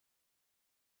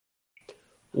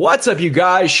What's up, you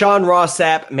guys? Sean Ross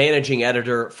Sapp, managing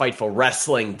editor,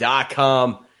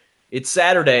 FightfulWrestling.com. It's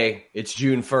Saturday. It's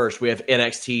June 1st. We have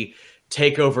NXT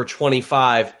TakeOver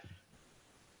 25.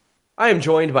 I am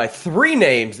joined by three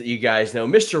names that you guys know.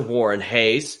 Mr. Warren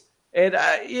Hayes. And,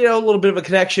 a little bit of a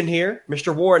connection here.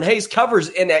 Mr. Warren Hayes covers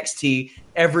NXT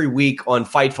every week on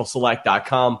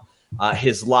FightfulSelect.com.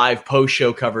 His live post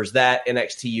show covers that,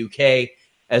 NXT UK,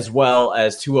 as well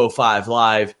as 205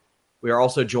 Live. We are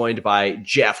also joined by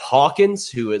Jeff Hawkins,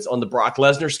 who is on the Brock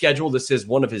Lesnar schedule. This is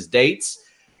one of his dates.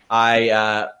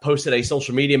 I posted a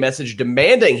social media message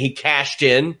demanding he cashed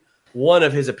in one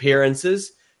of his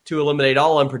appearances to eliminate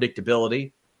all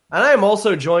unpredictability. And I am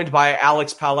also joined by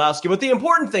Alex Pawlowski. But the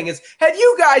important thing is, have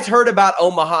you guys heard about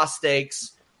Omaha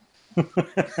Steaks?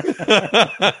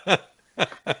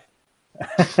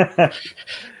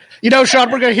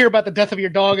 Sean, we're going to hear about the death of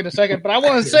your dog in a second, but I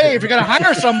want to say, if you're going to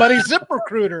hire somebody,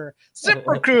 ZipRecruiter,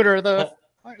 the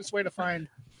finest way to find.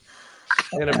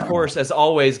 And of course, as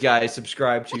always, guys,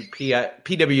 subscribe to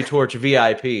PW Torch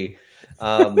VIP,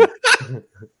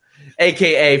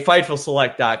 aka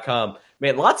FightfulSelect.com.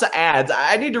 Man, lots of ads.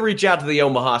 I need to reach out to the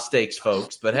Omaha Steaks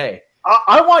folks, but hey.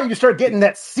 I want you to start getting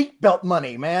that seatbelt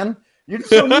money, man. You're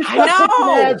so used to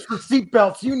ads for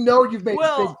seatbelts. You've made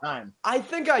big time. I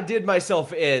think I did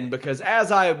myself in because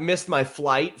as I missed my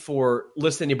flight for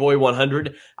Listen to Boy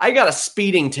 100, I got a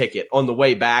speeding ticket on the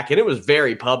way back, and it was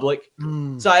very public.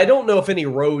 So I don't know if any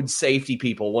road safety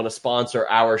people want to sponsor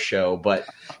our show, but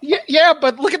yeah,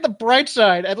 but look at the bright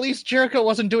side. At least Jericho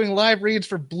wasn't doing live reads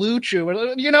for Blue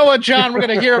Chew. You know what, John? We're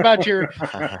going to hear about your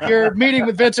meeting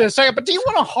with Vince in a second. But do you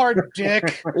want a hard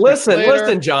dick?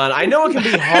 Listen, John. I know it can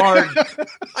be hard.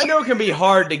 I know it can be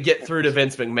hard to get through to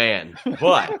Vince McMahon,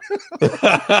 but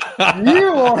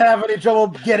you won't have any trouble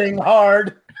getting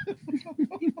hard.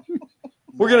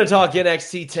 We're going to talk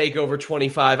NXT TakeOver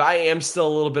 25. I am still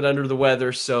a little bit under the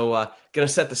weather, so going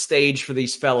to set the stage for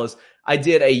these fellas. I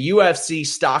did a UFC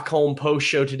Stockholm post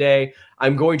show today.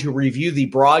 I'm going to review the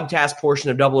broadcast portion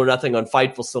of Double or Nothing on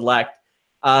Fightful Select.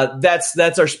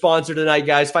 That's our sponsor tonight,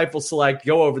 guys. Fightful Select.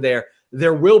 Go over there.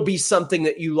 There will be something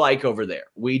that you like over there.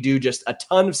 We do just a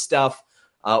ton of stuff.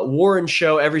 Warren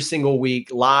show every single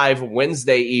week, live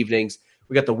Wednesday evenings.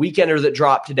 We got the Weekender that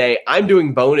dropped today. I'm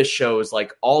doing bonus shows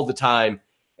like all the time.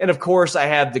 And of course, I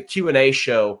have the Q&A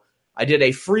show. I did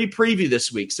a free preview this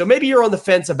week. So maybe you're on the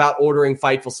fence about ordering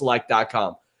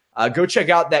FightfulSelect.com. Go check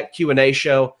out that Q&A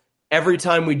show. Every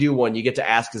time we do one, you get to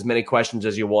ask as many questions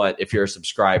as you want if you're a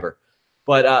subscriber.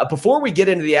 But before we get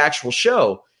into the actual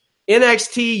show,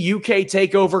 NXT UK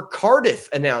TakeOver Cardiff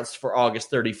announced for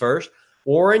August 31st.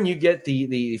 Warren, you get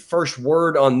the first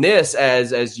word on this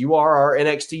as you are our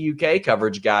NXT UK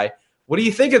coverage guy. What do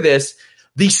you think of this?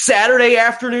 The Saturday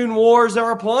afternoon wars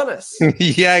are upon us.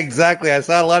 Yeah, exactly. I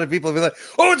saw a lot of people be like,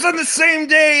 oh, it's on the same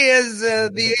day as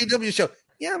the AEW show.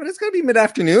 Yeah, but it's going to be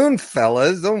mid-afternoon,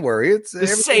 fellas. Don't worry. It's the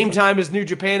same time as New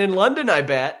Japan in London, I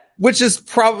bet. Which is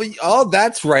probably,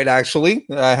 that's right, actually.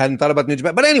 I hadn't thought about New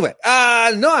Japan. But anyway,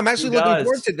 no, I'm actually looking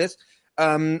forward to this.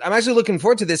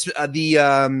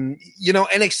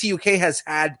 NXT UK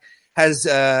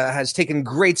has taken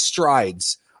great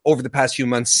strides over the past few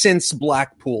months since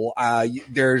Blackpool.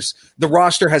 The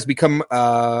roster has become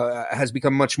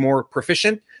much more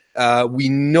proficient. We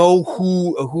know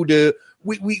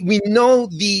we know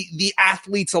the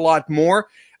athletes a lot more.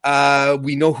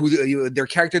 We know who their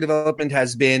character development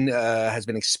has been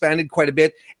expanded quite a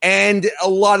bit, and a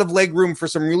lot of leg room for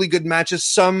some really good matches.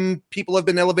 Some people have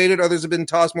been elevated, others have been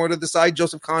tossed more to the side.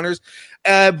 Joseph Connors,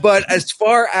 but as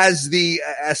far as the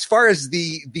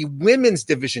women's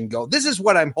division go, this is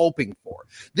what I'm hoping for.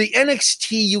 The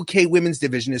NXT UK women's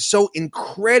division is so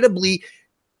incredibly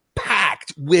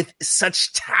packed with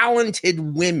such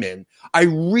talented women.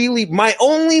 My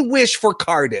only wish for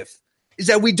Cardiff is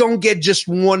that we don't get just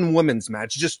one women's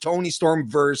match, just Toni Storm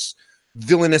versus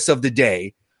Villainess of the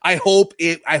Day. I hope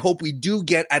we do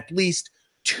get at least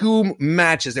two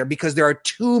matches there because there are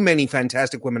too many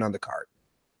fantastic women on the card.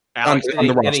 Alex, on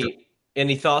the roster.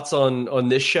 Any thoughts on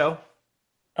this show?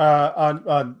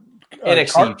 On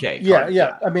NXT UK.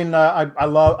 Yeah. I mean, I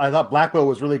thought Blackwell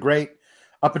was really great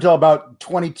up until about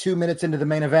 22 minutes into the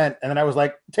main event, and then I was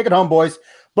like, "Take it home, boys."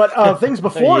 But things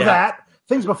before that,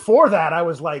 I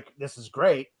was like, "This is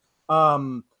great."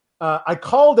 I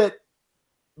called it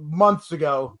months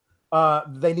ago.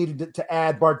 They needed to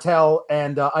add Bartel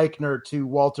and Eichner to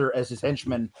Walter as his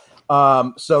henchmen.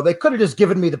 So they could have just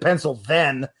given me the pencil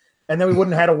then, and then we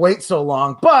wouldn't have had to wait so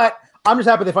long. But I'm just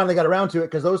happy they finally got around to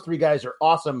it because those three guys are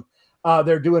awesome.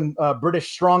 They're doing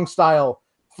British strong style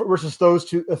versus those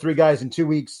three guys in 2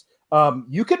 weeks.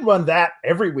 You can run that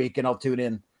every week, and I'll tune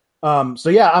in. So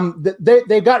yeah,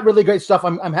 they've got really great stuff.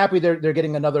 I'm happy they're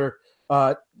getting another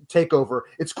takeover.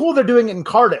 It's cool they're doing it in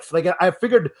Cardiff. Like I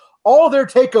figured all their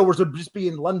takeovers would just be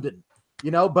in London,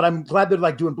 but I'm glad they're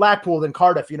like doing Blackpool then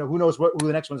Cardiff. Who knows who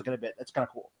the next one's going to be. That's kind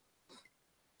of cool.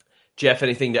 Jeff,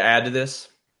 anything to add to this?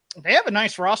 They have a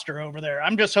nice roster over there.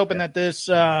 I'm just hoping that this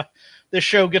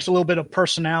show gets a little bit of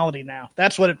personality now.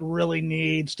 That's what it really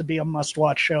needs to be a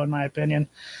must-watch show, in my opinion.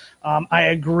 I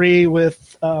agree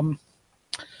with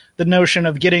the notion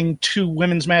of getting 2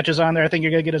 women's matches on there. I think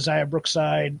you're going to get a Xia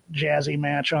Brookside Jazzy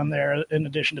match on there in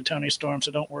addition to Toni Storm,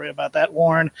 so don't worry about that,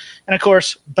 Warren. And, of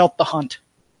course, Belt the Hunt.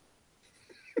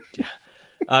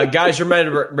 Guys,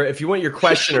 remember, if you want your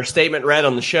question or statement read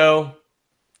on the show,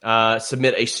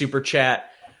 submit a super chat.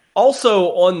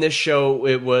 Also on this show,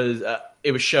 it was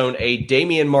shown a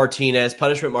Damian Martinez,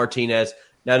 Punishment Martinez,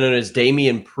 now known as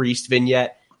Damian Priest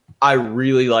vignette. I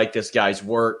really like this guy's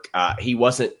work. He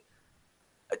wasn't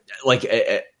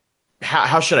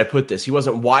how should I put this? He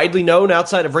wasn't widely known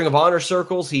outside of Ring of Honor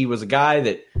circles. He was a guy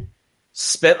that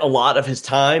spent a lot of his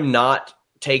time not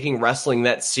taking wrestling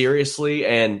that seriously.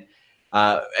 And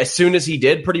as soon as he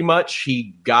did, pretty much,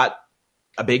 he got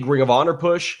a big Ring of Honor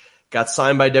push, got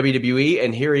signed by WWE,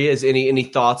 and here he is. Any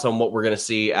thoughts on what we're going to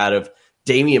see out of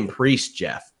Damian Priest,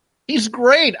 Jeff? He's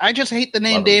great. I just hate the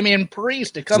name Damian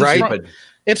Priest. It comes from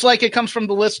it's like it comes from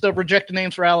the list of rejected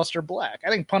names for Aleister Black. I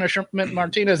think Punishment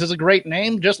Martinez is a great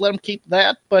name. Just let him keep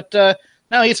that. But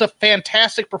no, he's a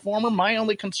fantastic performer. My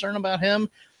only concern about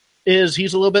him is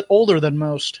he's a little bit older than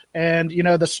most. And,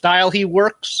 the style he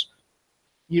works,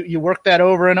 you work that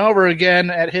over and over again.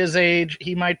 At his age,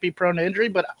 he might be prone to injury.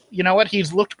 But you know what?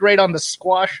 He's looked great on the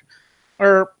squash.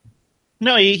 Or,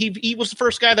 no, he was the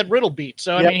first guy that Riddle beat.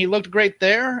 So, I mean, he looked great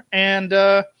there. And,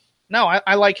 no,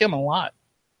 I like him a lot.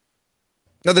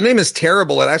 No, the name is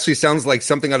terrible. It actually sounds like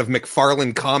something out of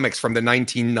McFarlane Comics from the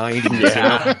 1990s.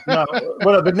 Yeah. No,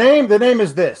 well, the name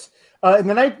is this. In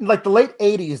the the late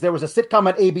 80s, there was a sitcom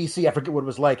at ABC. I forget what it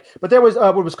was like, but there was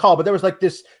what it was called. But there was like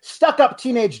this stuck-up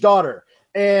teenage daughter,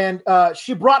 and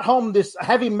she brought home this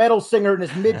heavy metal singer in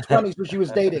his mid-20s who she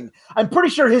was dating. I'm pretty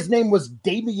sure his name was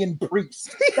Damian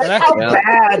Priest. That's how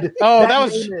bad. Oh, that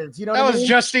was name is. that was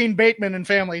Justine Bateman in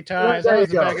Family Ties. That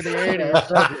was back in the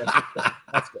 80s.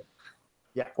 That's good.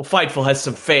 Yeah. Well, Fightful has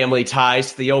some family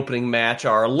ties to the opening match.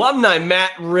 Our alumni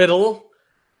Matt Riddle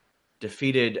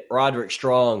defeated Roderick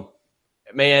Strong.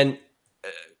 Man,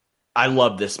 I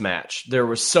love this match. There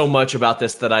was so much about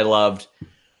this that I loved.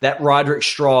 That Roderick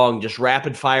Strong just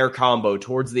rapid fire combo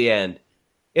towards the end.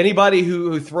 Anybody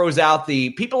who throws out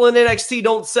the people in NXT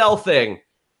don't sell thing,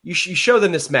 you show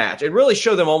them this match. And really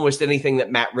show them almost anything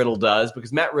that Matt Riddle does,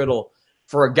 because Matt Riddle,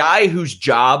 for a guy whose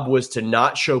job was to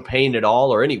not show pain at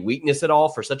all or any weakness at all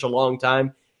for such a long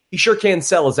time, he sure can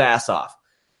sell his ass off.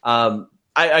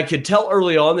 I could tell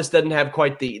early on this doesn't have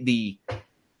quite the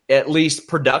at least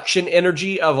production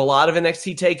energy of a lot of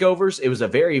NXT takeovers. It was a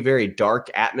very, very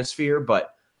dark atmosphere,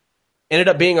 but ended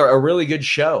up being a really good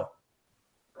show.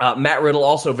 Matt Riddle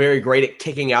also very great at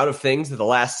kicking out of things at the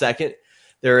last second.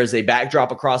 There is a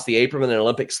backdrop across the apron and an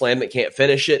Olympic slam that can't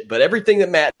finish it, but everything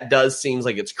that Matt does seems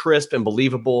like it's crisp and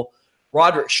believable.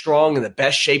 Roderick Strong in the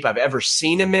best shape I've ever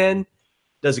seen him in.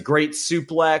 Does a great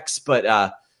suplex,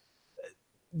 but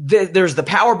there's the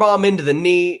power bomb into the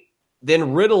knee.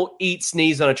 Then Riddle eats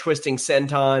knees on a twisting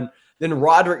senton. Then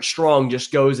Roderick Strong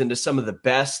just goes into some of the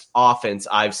best offense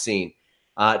I've seen.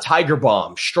 Tiger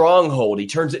bomb, stronghold. He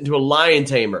turns it into a lion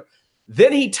tamer.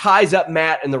 Then he ties up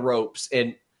Matt in the ropes.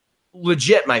 And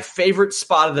legit, my favorite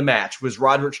spot of the match was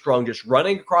Roderick Strong just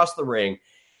running across the ring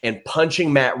and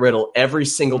punching Matt Riddle every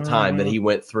single time that he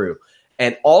went through.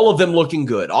 And all of them looking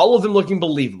good. All of them looking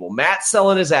believable. Matt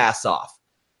selling his ass off.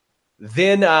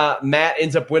 Then Matt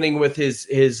ends up winning with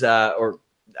his or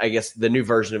I guess the new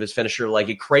version of his finisher, like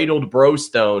a cradled bro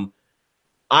stone.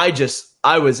 I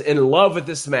was in love with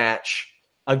this match.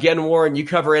 Again, Warren, you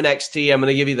cover NXT. I'm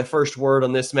going to give you the first word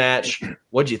on this match.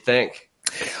 What'd you think?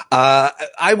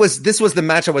 This was the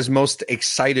match I was most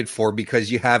excited for,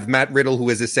 because you have Matt Riddle,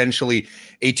 who is essentially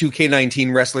a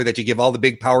 2K19 wrestler that you give all the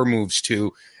big power moves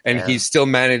to, and he still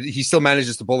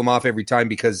manages to pull them off every time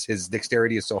because his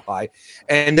dexterity is so high.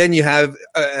 And then you have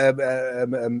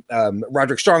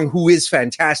Roderick Strong, who is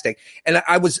fantastic. And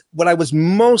what I was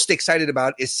most excited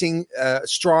about is seeing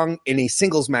Strong in a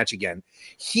singles match again.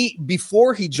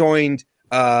 Before he joined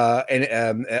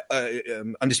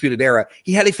Undisputed Era,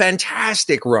 he had a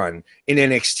fantastic run in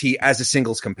NXT as a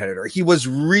singles competitor. He was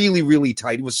really, really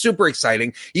tight. It was super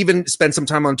exciting. He even spent some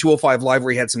time on 205 Live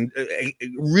where he had some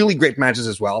really great matches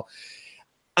as well.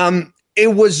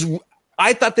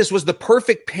 I thought this was the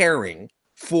perfect pairing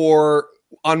for,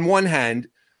 on one hand,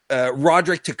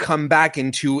 Roderick to come back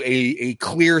into a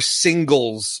clear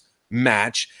singles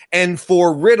match, and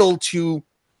for Riddle to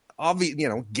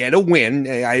get a win.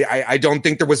 I don't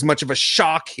think there was much of a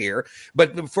shock here,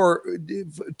 but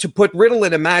to put Riddle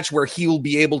in a match where he will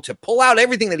be able to pull out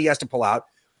everything that he has to pull out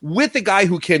with a guy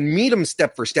who can meet him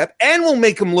step for step and will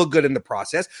make him look good in the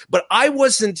process. But I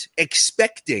wasn't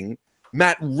expecting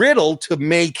Matt Riddle to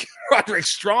make Roderick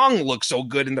Strong look so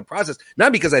good in the process.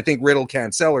 Not because I think Riddle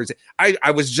can't sell, or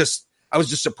I was just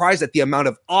surprised at the amount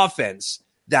of offense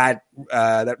that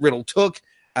Riddle took.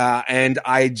 And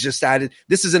I just added,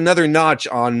 this is another notch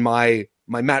on my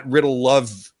Matt Riddle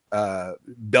love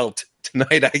belt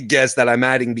tonight, I guess, that I'm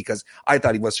adding because I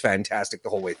thought he was fantastic the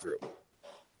whole way through.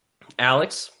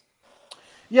 Alex?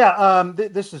 Yeah,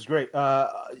 this is great.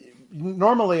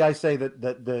 Normally I say that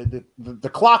the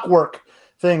clockwork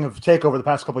thing of TakeOver the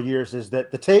past couple of years is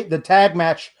that the tag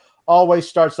match always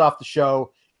starts off the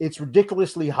show. It's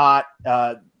ridiculously hot.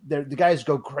 The guys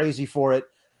go crazy for it.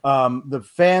 The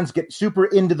fans get super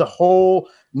into the whole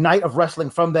night of wrestling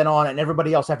from then on, and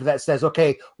everybody else after that says,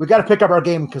 okay, we got to pick up our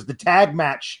game because the tag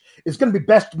match is going to be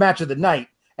best match of the night,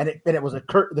 and it was the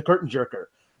curtain jerker.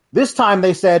 This time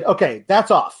they said, okay,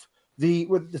 that's off.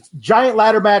 With the giant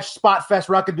ladder match, Spot Fest,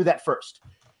 we're not going to do that first.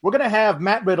 We're going to have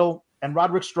Matt Riddle and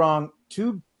Roderick Strong,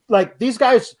 these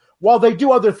guys, while they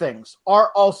do other things,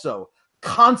 are also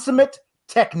consummate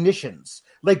technicians.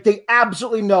 Like, they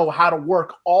absolutely know how to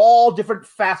work all different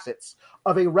facets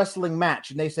of a wrestling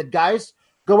match. And they said, guys,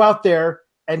 go out there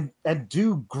and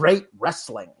do great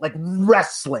wrestling, like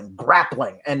wrestling,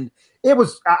 grappling. And it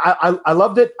was, I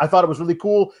loved it. I thought it was really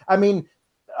cool. I mean,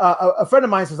 a friend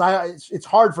of mine says it's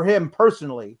hard for him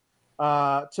personally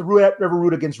to ever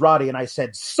root against Roddy. And I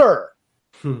said, sir,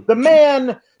 the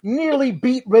man nearly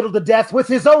beat Riddle to death with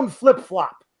his own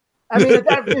flip-flop. I mean,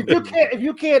 if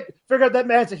you can't figure out that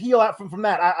man's a heel out from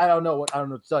that, I don't know what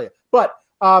to tell you. But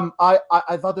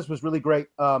I thought this was really great.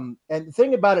 And the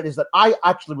thing about it is that I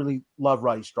actually really love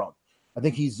Roddy Strong. I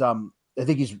think he's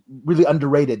really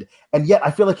underrated, and yet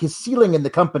I feel like his ceiling in the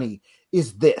company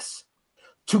is this: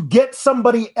 to get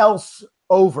somebody else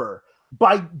over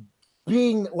by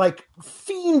being like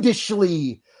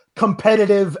fiendishly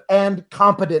competitive and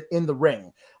competent in the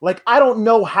ring. Like, I don't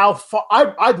know how far.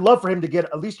 I'd love for him to get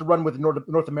at least a run with the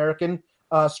North American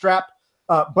strap,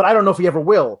 but I don't know if he ever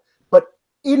will. But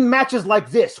in matches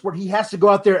like this, where he has to go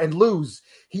out there and lose,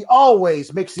 he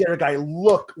always makes the other guy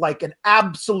look like an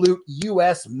absolute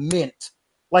U.S. mint.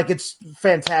 Like, it's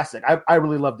fantastic. I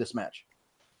really love this match.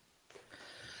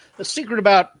 The secret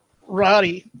about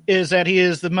Roddy is that he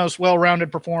is the most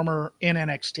well-rounded performer in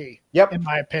NXT. Yep. In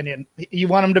my opinion, you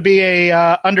want him to be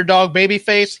a underdog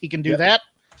babyface, he can do that.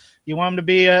 You want him to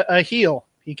be a heel,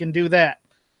 he can do that.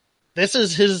 This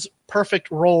is his perfect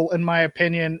role, in my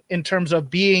opinion, in terms of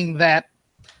being that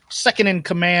second in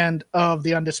command of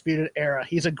the Undisputed Era.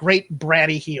 He's a great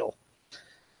bratty heel.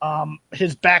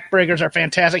 His backbreakers are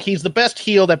fantastic. He's the best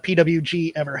heel that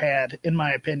PWG ever had, in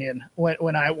my opinion,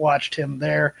 when I watched him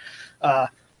there.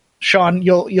 Sean,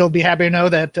 you'll be happy to know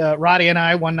that Roddy and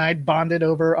I one night bonded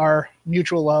over our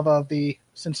mutual love of the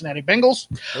Cincinnati Bengals.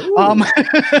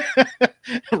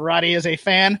 Roddy is a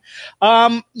fan.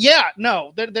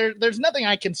 There's nothing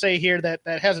I can say here that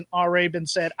hasn't already been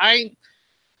said. I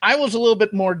was a little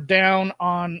bit more down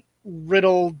on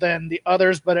Riddle than the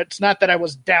others, but it's not that I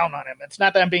was down on him. It's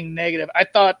not that I'm being negative. I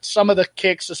thought some of the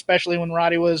kicks, especially when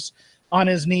Roddy was on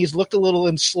his knees, looked a little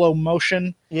in slow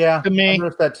motion. Yeah, to me. I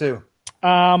noticed that too.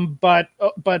 But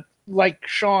like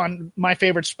Sean, my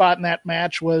favorite spot in that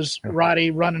match was Roddy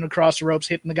running across the ropes,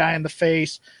 hitting the guy in the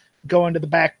face, going to the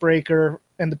backbreaker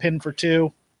and the pin for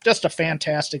 2. Just a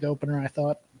fantastic opener, I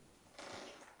thought.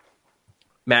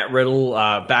 Matt Riddle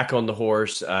back on the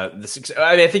horse.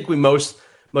 I think we most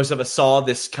of us saw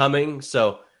this coming.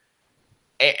 So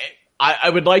I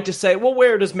would like to say, well,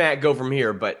 where does Matt go from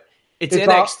here? But it's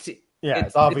NXT.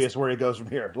 It's obvious where he goes from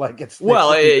here. Like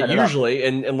usually,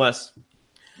 unless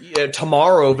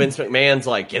tomorrow Vince McMahon's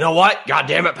like, you know what? God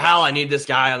damn it, pal! I need this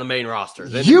guy on the main roster.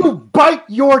 Then you bite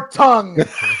your tongue.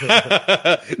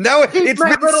 No, it's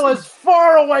Matt Riddle as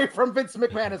far away from Vince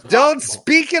McMahon as possible. Don't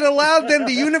speak it aloud. Then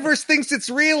the universe thinks it's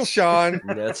real, Sean.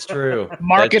 That's true.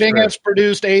 Marketing has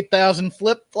produced 8,000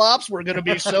 flip flops. We're going to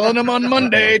be selling them on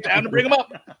Monday. Time to bring them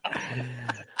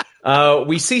up.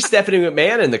 We see Stephanie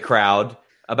McMahon in the crowd.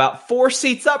 About 4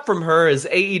 seats up from her is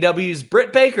AEW's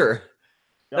Britt Baker.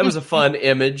 That was a fun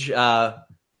image. I'm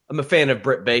a fan of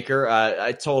Britt Baker.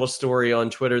 I told a story on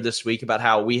Twitter this week about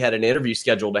how we had an interview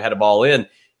scheduled ahead of All In.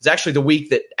 It's actually the week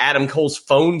that Adam Cole's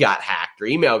phone got hacked or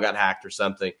email got hacked or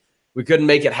something. We couldn't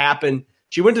make it happen.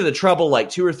 She went to the trouble like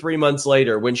 2 or 3 months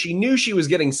later when she knew she was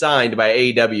getting signed by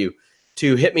AEW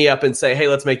to hit me up and say, hey,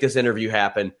 let's make this interview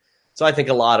happen. So I think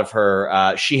a lot of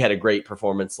her, she had a great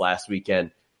performance last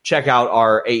weekend. Check out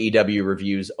our AEW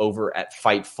reviews over at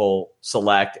Fightful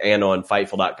Select and on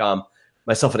Fightful.com.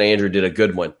 Myself and Andrew did a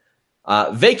good one.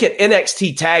 Vacant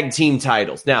NXT tag team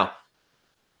titles. Now,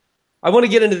 I want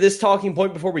to get into this talking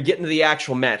point before we get into the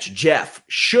actual match. Jeff,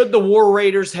 should the War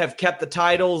Raiders have kept the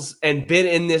titles and been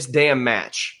in this damn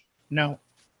match? No.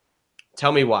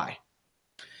 Tell me why.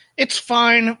 It's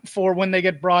fine for when they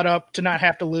get brought up to not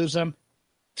have to lose them,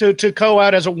 to go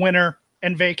out as a winner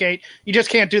and vacate. You just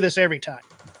can't do this every time.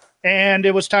 And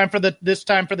it was time for this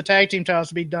time for the tag team titles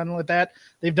to be done with that.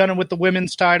 They've done it with the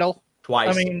women's title.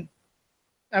 Twice.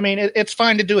 I mean, it's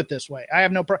fine to do it this way. I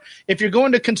have no problem. If you're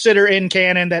going to consider in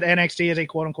canon that NXT is a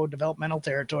quote-unquote developmental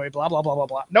territory, blah, blah, blah, blah,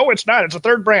 blah. No, it's not. It's a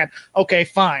third brand. Okay,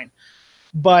 fine.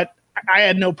 But I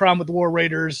had no problem with the War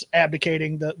Raiders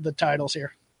abdicating the titles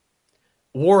here.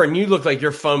 Warren, you look like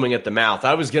you're foaming at the mouth.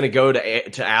 I was going to go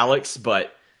to Alex,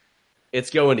 but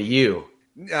it's going to you.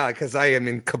 Because I am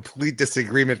in complete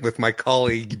disagreement with my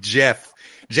colleague, Jeffrey.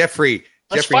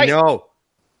 Let's Jeffrey, fight. no.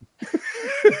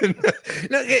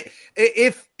 No,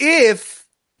 if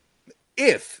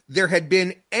there had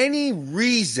been any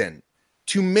reason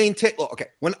to maintain,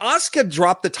 when Asuka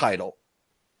dropped the title,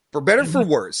 for better or for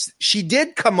worse, she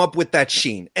did come up with that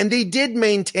sheen, and they did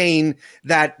maintain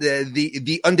that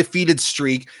the undefeated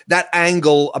streak, that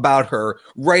angle about her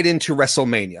right into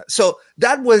WrestleMania. So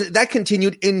that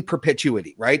continued in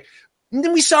perpetuity, right? And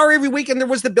then we saw her every week, and there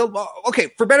was the build.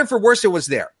 Okay, for better or for worse, it was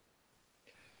there.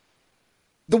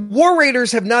 The War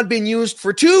Raiders have not been used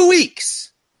for 2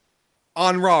 weeks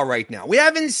on Raw right now. We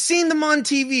haven't seen them on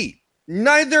TV.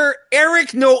 Neither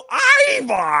Eric nor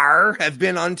Ivar have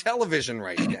been on television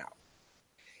right now.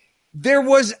 There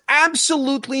was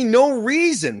absolutely no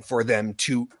reason for them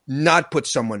to not put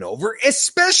someone over,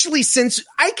 especially since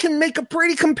I can make a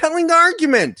pretty compelling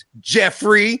argument,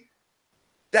 Jeffrey,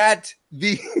 that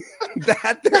their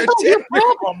your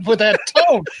problem with that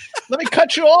tone. Let me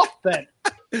cut you off then.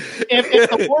 If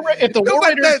the War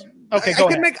Raiders, okay, go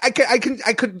ahead.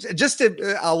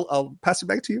 I'll pass it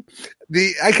back to you.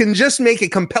 I can just make a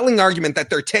compelling argument that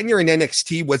their tenure in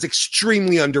NXT was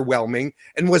extremely underwhelming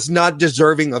and was not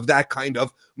deserving of that kind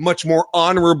of much more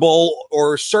honorable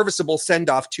or serviceable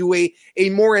send-off to a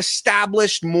more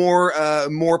established,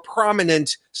 more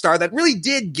prominent star that really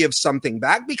did give something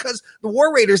back, because the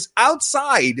War Raiders,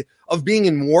 outside of being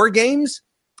in War Games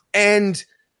and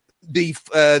the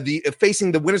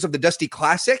facing the winners of the Dusty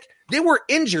Classic, they were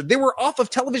injured. They were off of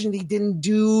television. They didn't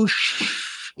do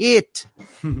shit.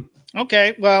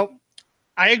 Okay, well,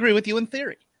 I agree with you in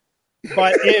theory,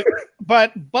 but if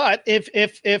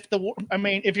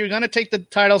you're going to take the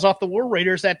titles off the War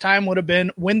Raiders, that time would have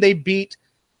been when they beat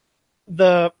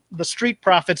the Street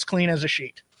Profits clean as a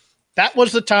sheet. That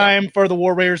was the time for the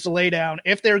War Raiders to lay down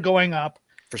if they're going up,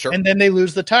 for sure, and then they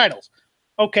lose the titles.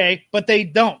 Okay, but they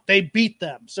don't. They beat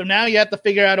them. So now you have to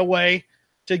figure out a way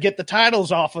to get the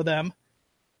titles off of them.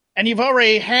 And you've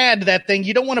already had that thing.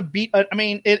 You don't want to beat.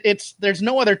 There's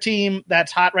no other team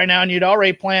that's hot right now, and you'd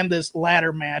already planned this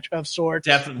ladder match of sorts.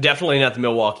 Definitely not the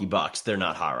Milwaukee Bucks. They're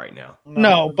not hot right now.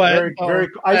 No, but very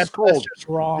ice cold. That's just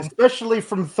wrong, especially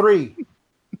from 3.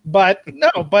 But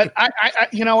I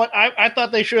you know what? I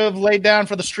thought they should have laid down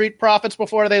for the Street Profits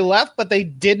before they left, but they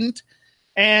didn't.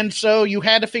 And so you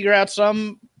had to figure out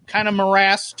some kind of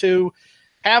morass to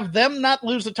have them not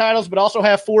lose the titles, but also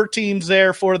have 4 teams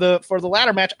there for the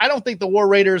ladder match. I don't think the War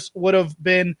Raiders would have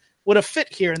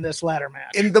fit here in this ladder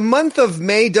match. In the month of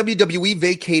May, WWE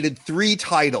vacated 3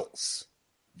 titles.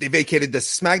 They vacated the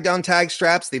SmackDown tag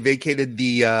straps. They vacated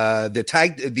the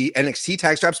NXT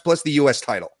tag straps plus the US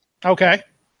title. Okay,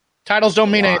 titles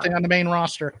don't mean anything on the main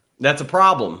roster. That's a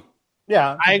problem.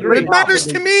 Yeah, I agree. But it matters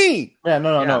to me. Yeah,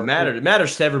 no. It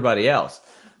matters to everybody else.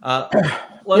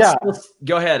 Let's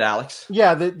go ahead, Alex.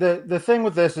 Yeah, the thing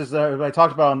with this is I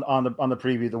talked about on the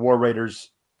preview, the War Raiders.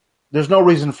 There's no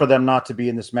reason for them not to be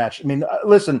in this match. I mean,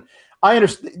 listen, I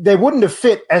understand they wouldn't have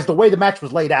fit as the way the match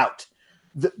was laid out.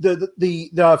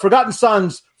 The Forgotten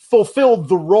Sons fulfilled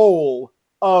the role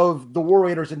of the War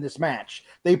Raiders in this match.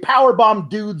 They powerbombed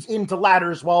dudes into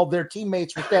ladders while their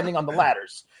teammates were standing on the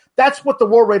ladders. That's what the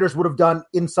War Raiders would have done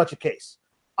in such a case.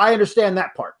 I understand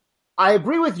that part. I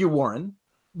agree with you, Warren,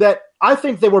 that I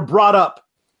think they were brought up.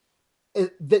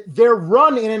 Their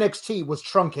run in NXT was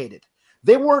truncated.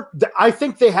 I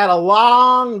think they had a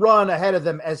long run ahead of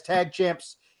them as tag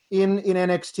champs in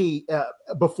NXT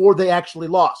before they actually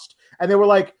lost. And they were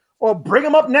like, Well, bring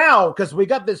them up now because we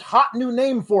got this hot new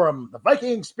name for them, the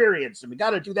Viking Experience, and we got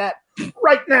to do that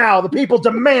right now. The people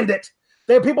demand it.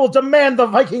 The people demand the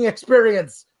Viking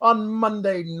Experience on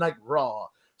Monday Night Raw.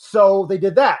 So they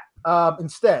did that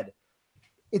instead.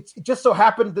 It just so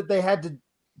happened that they had to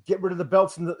get rid of the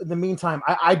belts in the meantime.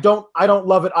 I don't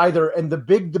love it either. And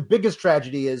the biggest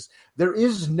tragedy is there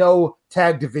is no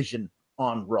tag division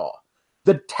on Raw.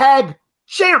 The tag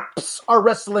champs are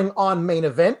wrestling on Main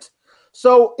Event.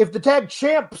 So if the tag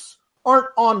champs aren't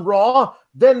on Raw,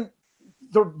 then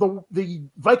the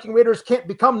Viking Raiders can't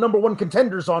become number one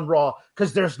contenders on Raw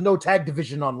because there's no tag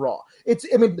division on Raw.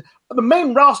 The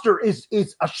main roster is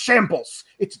a shambles.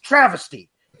 It's a travesty.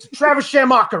 It's a Travis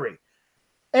Shamockery.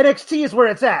 NXT is where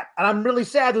it's at. And I'm really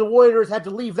sad that the Warriors had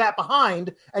to leave that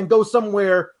behind and go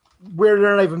somewhere where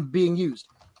they're not even being used.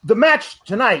 The match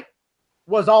tonight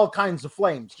was all kinds of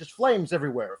flames. Just flames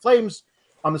everywhere. Flames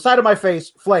on the side of my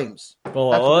face, flames. Well,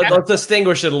 let's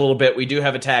distinguish it a little bit. We do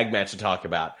have a tag match to talk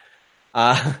about.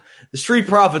 The Street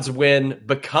Profits win,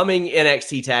 becoming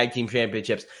NXT Tag Team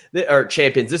Champions.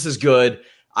 This is good.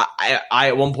 I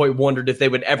at one point wondered if they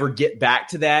would ever get back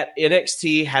to that.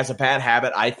 NXT has a bad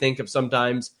habit, I think, of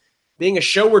sometimes being a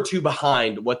show or two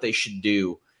behind what they should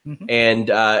do. Mm-hmm.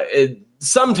 And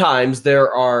sometimes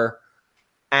there are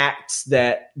acts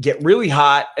that get really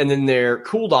hot and then they're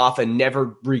cooled off and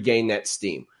never regain that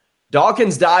steam.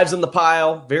 Dawkins dives on the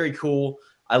pile. Very cool.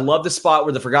 I love the spot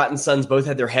where the Forgotten Sons both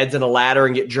had their heads in a ladder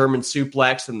and get German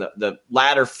suplex and the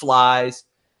ladder flies.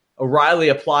 O'Reilly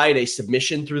applied a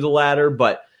submission through the ladder,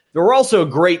 but there were also a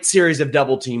great series of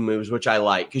double team moves, which I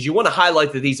like because you want to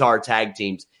highlight that these are tag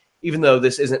teams, even though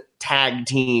this isn't tag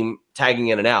team tagging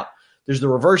in and out. There's the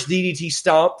reverse DDT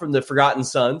stomp from the Forgotten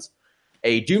Sons,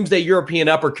 a Doomsday European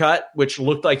uppercut, which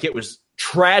looked like it was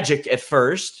tragic at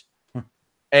first,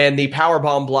 and the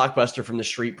powerbomb blockbuster from the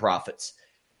Street Profits.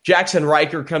 Jackson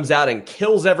Riker comes out and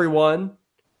kills everyone.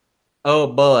 Oh,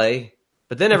 boy.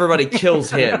 But then everybody kills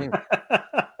him.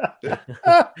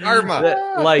 Karma.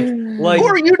 Who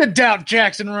are you to doubt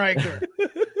Jackson Riker?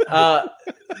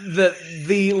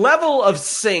 The level of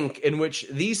sync in which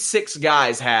these six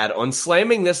guys had on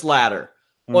slamming this ladder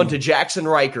onto Jackson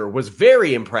Riker was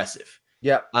very impressive.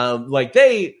 Yeah.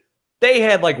 They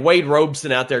had like Wade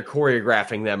Robson out there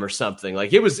choreographing them or something.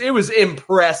 Like it was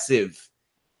impressive.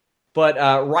 But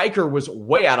Riker was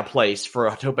way out of place for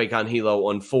a Tope con Hilo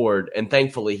on Ford, and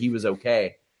thankfully he was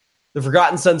okay. The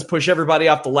Forgotten Sons push everybody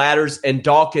off the ladders, and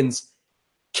Dawkins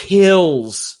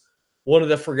kills one of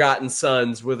the Forgotten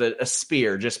Sons with a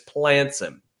spear, just plants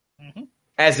him. Mm-hmm.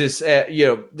 As is,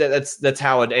 that's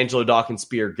how an Angelo Dawkins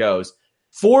spear goes.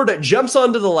 Ford jumps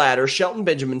onto the ladder, Shelton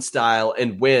Benjamin style,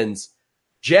 and wins.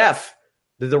 Jeff,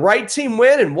 did the right team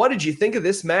win, and what did you think of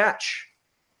this match?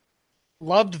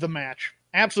 Loved the match.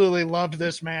 Absolutely loved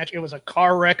this match. It was a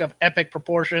car wreck of epic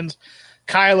proportions.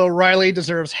 Kyle O'Reilly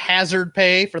deserves hazard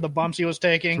pay for the bumps he was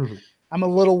taking. Mm-hmm. I'm a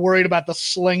little worried about the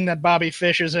sling that Bobby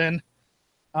Fish is in.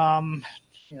 God,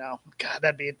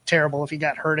 that'd be terrible if he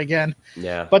got hurt again.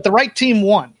 Yeah. But the right team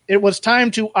won. It was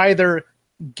time to either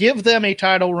give them a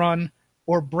title run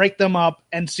or break them up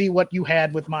and see what you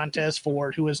had with Montez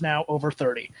Ford, who is now over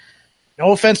 30.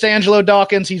 No offense to Angelo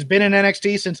Dawkins. He's been in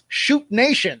NXT since Shoot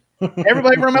Nation.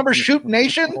 Everybody remember Shoot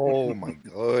Nation? Oh, my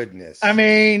goodness.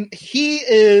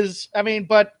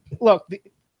 But look,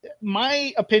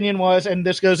 my opinion was, and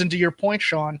this goes into your point,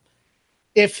 Sean,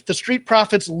 if the Street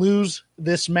Profits lose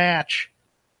this match,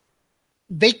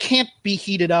 they can't be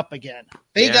heated up again.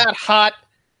 They got hot.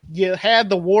 You had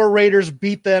the War Raiders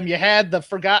beat them. You had the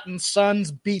Forgotten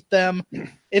Sons beat them.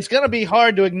 It's going to be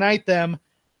hard to ignite them.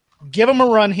 Give them a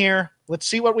run here. Let's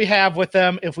see what we have with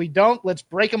them. If we don't, let's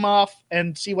break them off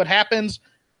and see what happens.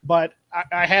 But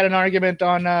I had an argument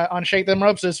on Shake Them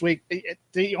Ropes this week.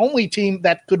 The only team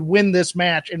that could win this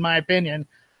match, in my opinion,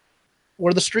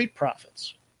 were the Street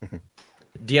Profits.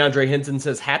 DeAndre Hinton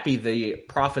says, happy the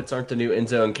Profits aren't the new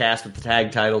Enzo and Cass with the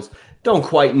tag titles. Don't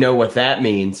quite know what that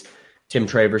means. Tim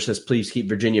Traver says, please keep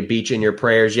Virginia Beach in your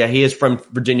prayers. Yeah, he is from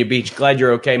Virginia Beach. Glad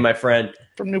you're okay, my friend.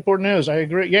 From Newport News, I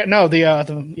agree. Yeah, no,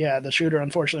 the shooter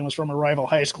unfortunately was from a rival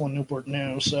high school in Newport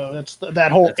News, so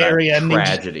that whole area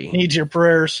needs your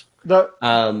prayers.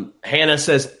 Hannah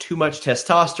says too much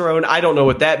testosterone. I don't know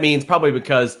what that means. Probably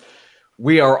because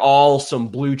we are all some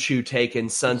blue chew taking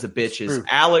sons of bitches. True.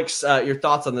 Alex, your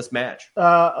thoughts on this match?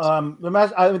 The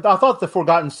match. I thought the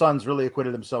Forgotten Sons really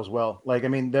acquitted themselves well.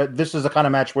 This is the kind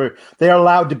of match where they are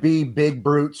allowed to be big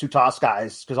brutes who toss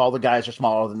guys because all the guys are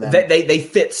smaller than them. They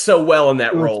fit so well in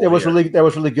that role. It was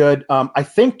really good. I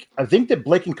think that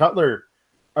Blake and Cutler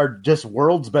just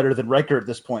worlds better than Riker at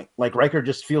this point. Like Riker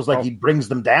just feels like he brings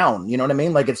them down. You know what I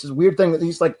mean? Like it's this weird thing that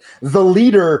he's like the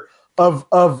leader of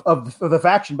the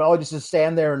faction, but all he just is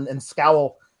stand there and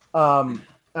scowl.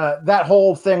 That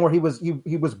whole thing where he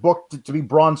was booked to be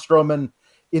Braun Strowman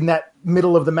in that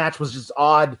middle of the match was just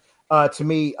odd to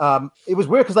me. It was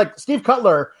weird because like Steve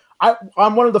Cutler,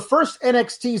 on one of the first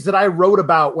NXTs that I wrote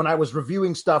about when I was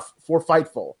reviewing stuff for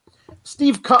Fightful,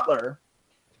 Steve Cutler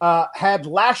had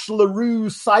Lash LaRue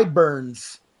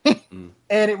sideburns, and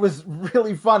it was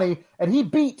really funny. And he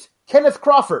beat Kenneth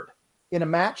Crawford in a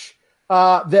match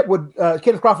that would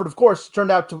Kenneth Crawford, of course,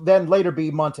 turned out to then later be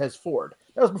Montez Ford.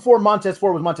 That was before Montez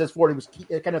Ford was Montez Ford. He was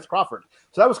Kenneth Crawford.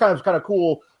 So that was kind of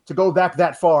cool to go back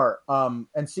that far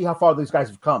and see how far these guys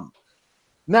have come.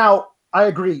 Now, I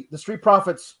agree. The Street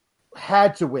Profits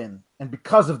had to win. And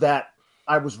because of that,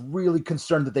 I was really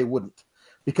concerned that they wouldn't.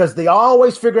 Because they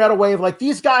always figure out a way of like,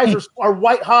 these guys are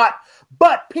white hot,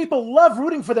 but people love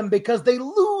rooting for them because they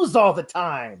lose all the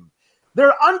time.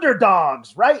 They're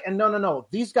underdogs, right? And no.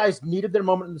 These guys needed their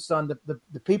moment in the sun.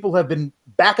 The people have been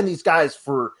backing these guys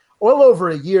for well over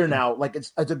a year now. Like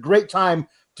it's a great time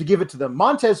to give it to them.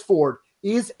 Montez Ford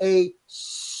is a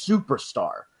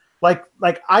superstar. Like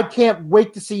I can't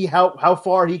wait to see how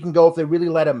far he can go if they really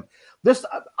let him.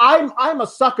 I'm a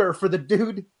sucker for the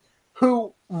dude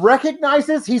who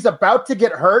recognizes he's about to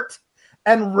get hurt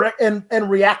and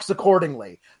reacts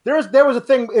accordingly. There was a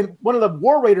thing in one of the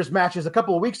War Raiders matches a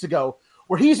couple of weeks ago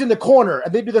where he's in the corner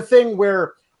and they do the thing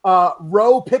where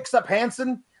Rowe picks up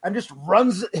Hansen and just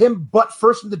runs him butt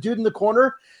first in the dude in the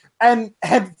corner. And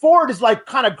Ford is like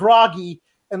kind of groggy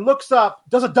and looks up,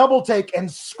 does a double take and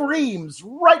screams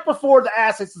right before the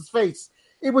ass hits his face.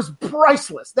 It was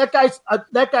priceless. That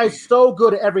guy's so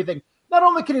good at everything. Not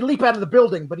only can he leap out of the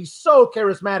building, but he's so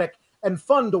charismatic and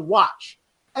fun to watch.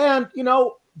 And,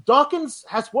 Dawkins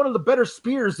has one of the better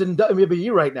spears in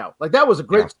WWE right now. Like that was a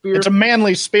great spear. It's a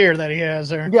manly spear that he has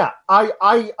there. Yeah,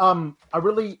 I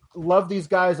really love these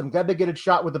guys. I'm glad they get a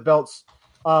shot with the belts.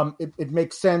 It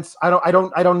makes sense. I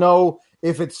don't know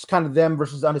if it's kind of them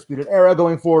versus Undisputed Era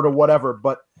going forward or whatever.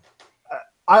 But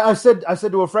I said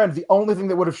to a friend, the only thing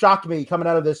that would have shocked me coming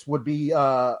out of this would be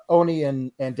Oni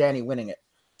and Danny winning it.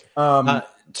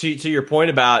 To your point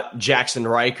about Jackson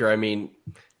Riker, I mean,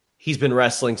 he's been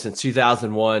wrestling since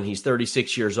 2001. He's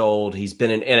 36 years old. He's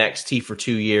been in NXT for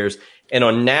 2 years and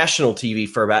on national TV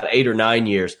for about 8 or 9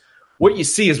 years. What you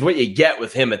see is what you get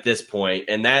with him at this point,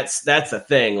 and that's the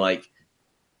thing. Like,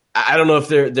 I don't know if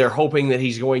they're hoping that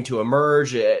he's going to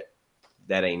emerge. That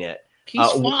ain't it. He's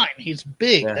fine. He's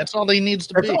big. Yeah. That's all he needs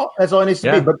to be. That's all he needs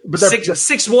to be. But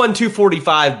 6'1",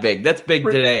 245 big. That's big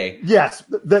today. Yes.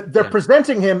 They're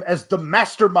presenting him as the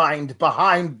mastermind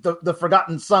behind the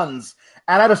Forgotten Sons.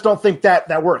 And I just don't think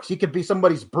that works. He could be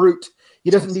somebody's brute. He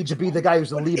doesn't need to be the guy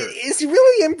who's the leader. Is he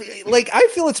really like? I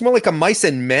feel it's more like a mice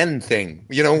and men thing,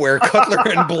 where Cutler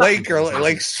and Blake are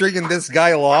like stringing this guy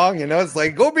along. It's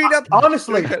like, go beat up.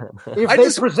 Honestly, if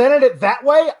they presented it that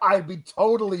way, I'd be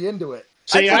totally into it.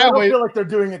 See, I don't feel like they're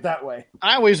doing it that way.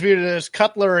 I always viewed it as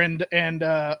Cutler and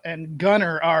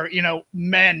Gunner are,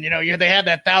 men. They have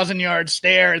that 1,000-yard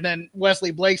stare, and then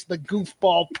Wesley Blake's the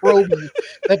goofball probie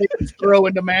that they can throw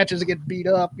into matches and get beat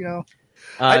up.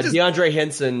 DeAndre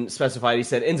Henson specified. He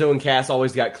said Enzo and Cass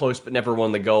always got close, but never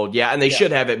won the gold. Yeah, and they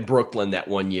should have it Brooklyn that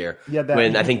one year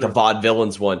when I think the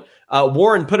Vaudevillains won.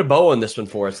 Warren, put a bow on this one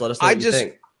for us. Let us know what you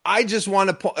think. I just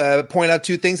want to point out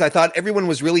two things. I thought everyone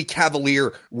was really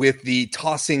cavalier with the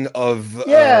tossing of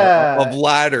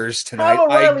ladders tonight. Kyle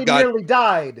O'Reilly nearly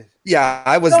died. Yeah,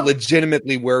 I was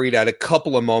legitimately worried at a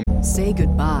couple of moments. Say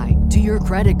goodbye to your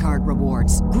credit card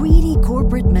rewards. Greedy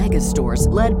corporate mega stores,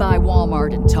 led by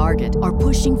Walmart and Target, are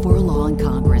pushing for a law in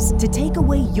Congress to take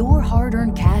away your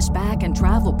hard-earned cash back and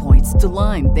travel points to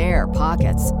line their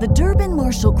pockets. The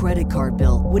Durbin-Marshall credit card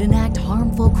bill would enact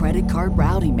harmful credit card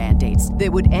routing mandates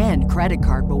that would end credit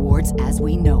card rewards as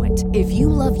we know it. If you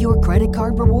love your credit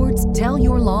card rewards, tell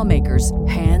your lawmakers,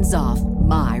 hands off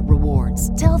my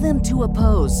rewards. Tell them to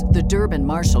oppose the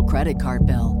Durbin-Marshall credit card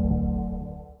bill.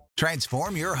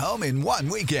 Transform your home in one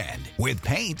weekend with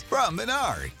paint from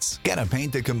Menards. Get a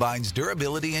paint that combines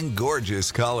durability and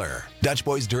gorgeous color. Dutch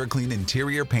Boys DuraClean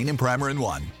Interior Paint and Primer in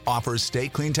One offers Stay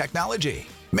Clean technology,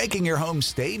 making your home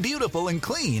stay beautiful and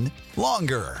clean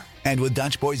longer. And with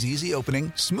Dutch Boy's easy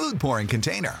opening, smooth pouring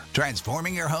container,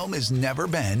 transforming your home has never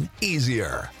been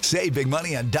easier. Save big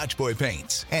money on Dutch Boy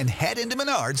paints and head into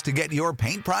Menards to get your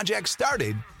paint project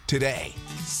started today.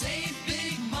 Save big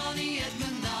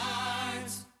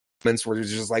where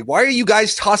it's just like, why are you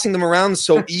guys tossing them around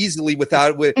so easily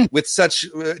with such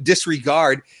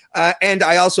disregard? And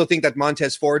I also think that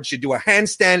Montez Ford should do a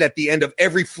handstand at the end of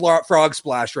every frog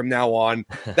splash from now on.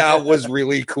 That was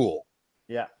really cool.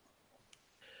 Yeah.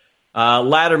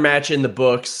 Ladder match in the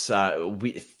books.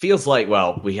 It feels like,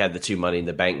 we had the 2 Money in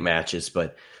the Bank matches,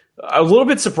 but a little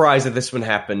bit surprised that this one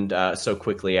happened so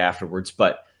quickly afterwards.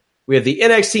 But we have the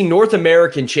NXT North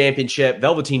American Championship.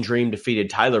 Velveteen Dream defeated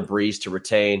Tyler Breeze to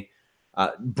retain.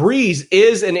 Breeze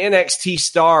is an NXT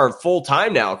star full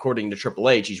time now, according to Triple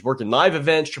H. He's working live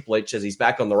events. Triple H says he's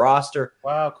back on the roster.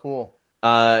 Wow, cool.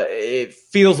 It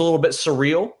feels a little bit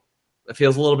surreal. It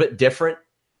feels a little bit different.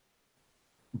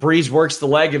 Breeze works the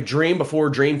leg of Dream before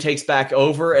Dream takes back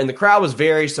over, and the crowd was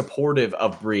very supportive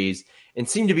of Breeze and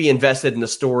seemed to be invested in the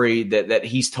story that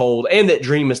he's told and that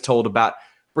Dream has told about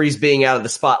Breeze being out of the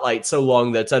spotlight so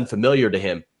long that it's unfamiliar to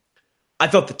him. I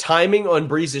thought the timing on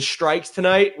Breeze's strikes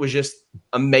tonight was just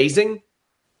amazing.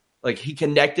 Like, he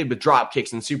connected with drop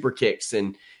kicks and super kicks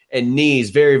and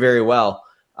knees very, very well.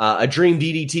 A Dream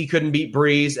DDT couldn't beat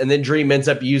Breeze, and then Dream ends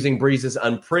up using Breeze's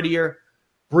Unprettier.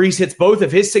 Breeze hits both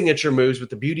of his signature moves with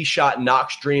the beauty shot and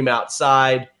knocks Dream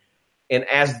outside. And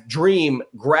as Dream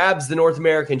grabs the North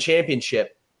American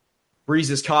Championship, Breeze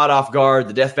is caught off guard.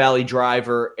 The Death Valley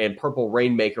Driver and Purple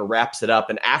Rainmaker wraps it up.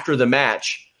 And after the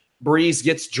match, Breeze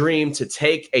gets Dream to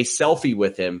take a selfie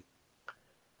with him.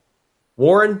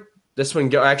 Warren, this one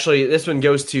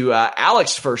goes to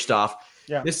Alex first off.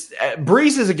 Yeah. This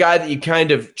Breeze is a guy that you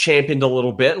kind of championed a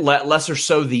little bit, lesser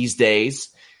so these days,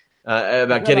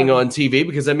 about getting on TV,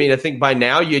 because I think by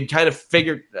now you'd kind of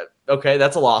figured, okay,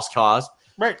 that's a lost cause.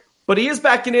 Right. But he is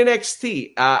back in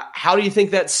NXT. How do you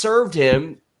think that served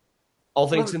him, all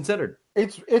things considered?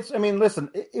 Listen,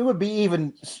 it would be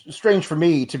even strange for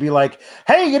me to be like,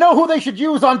 hey, you know who they should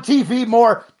use on TV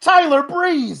more? Tyler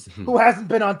Breeze, who hasn't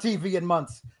been on TV in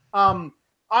months.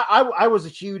 I was a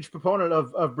huge proponent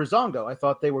of Breezango. I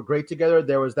thought they were great together.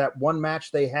 There was that one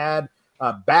match they had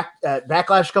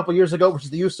Backlash a couple years ago, which is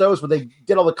the Usos, where they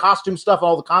did all the costume stuff and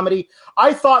all the comedy.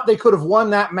 I thought they could have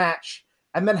won that match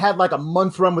and then had like a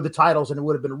month run with the titles, and it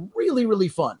would have been really, really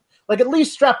fun. Like, at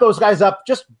least strap those guys up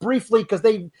just briefly, because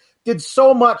they did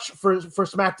so much for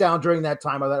SmackDown during that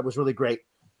time. I thought it was really great.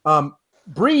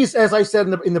 Breeze, as I said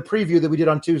in the preview that we did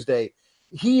on Tuesday,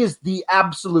 he is the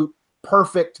absolute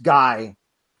perfect guy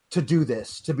to do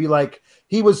this, to be like,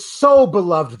 he was so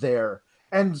beloved there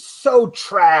and so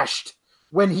trashed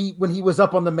when he was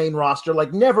up on the main roster,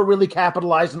 like never really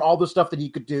capitalized on all the stuff that he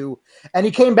could do. And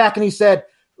he came back and he said,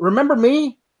 remember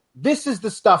me? This is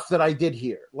the stuff that I did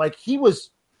here. Like, he was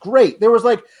great. There was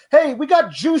like, hey, we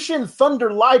got Jushin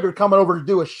Thunder Liger coming over to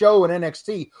do a show in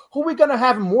NXT. Who are we going to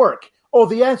have him work? Oh,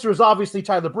 the answer is obviously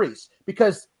Tyler Breeze,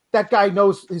 because that guy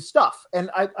knows his stuff. And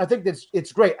I think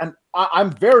it's great. And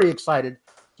I'm very excited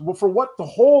for what the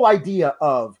whole idea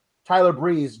of Tyler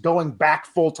Breeze going back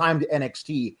full-time to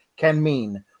NXT can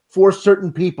mean for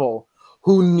certain people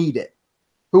who need it,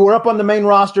 who are up on the main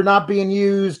roster not being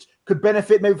used, could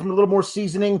benefit maybe from a little more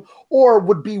seasoning, or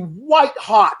would be white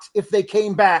hot if they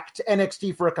came back to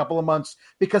NXT for a couple of months,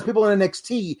 because people in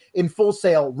NXT in Full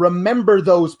Sail remember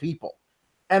those people.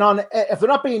 And if they're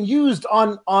not being used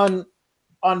on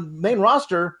main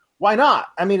roster, why not?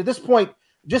 I mean, at this point,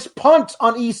 just punt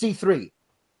on EC3.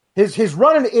 His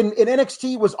run in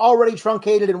NXT was already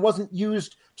truncated and wasn't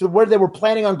used to where they were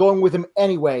planning on going with him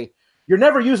anyway. You're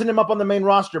never using him up on the main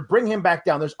roster. Bring him back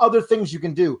down. There's other things you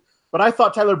can do. But I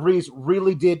thought Tyler Breeze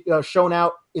really did shown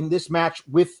out in this match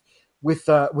with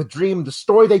Dream. The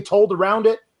story they told around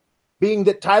it being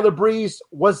that Tyler Breeze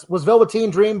was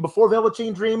Velveteen Dream before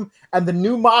Velveteen Dream, and the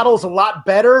new model's a lot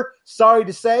better. Sorry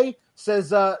to say,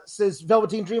 says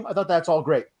Velveteen Dream. I thought that's all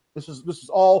great. This is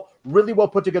all really well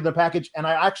put together in the package, and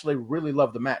I actually really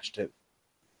love the match too.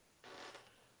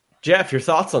 Jeff, your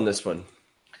thoughts on this one?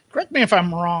 Correct me if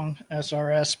I'm wrong,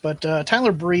 SRS, but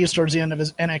Tyler Breeze, towards the end of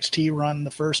his NXT run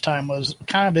the first time, was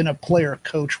kind of in a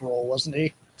player-coach role, wasn't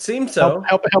he? Seems so.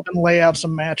 Helping lay out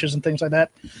some matches and things like that.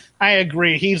 I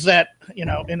agree. He's that, in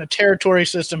a territory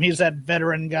system, he's that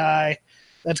veteran guy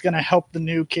that's going to help the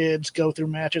new kids go through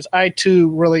matches. I, too,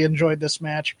 really enjoyed this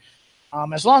match.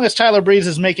 As long as Tyler Breeze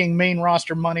is making main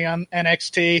roster money on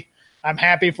NXT, I'm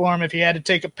happy for him. If he had to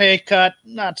take a pay cut,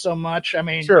 not so much. I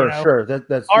mean, sure.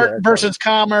 That's art versus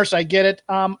commerce. I get it.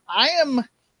 I am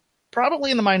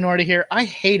probably in the minority here. I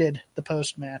hated the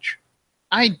post match.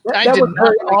 I did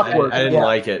not awkward. I didn't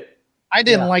like it. I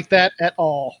didn't like that at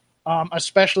all.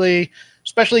 Especially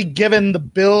given the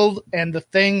build and the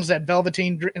things that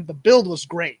Velveteen. The build was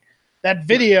great. That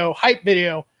video, hype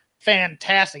video,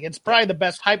 fantastic. It's probably the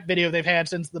best hype video they've had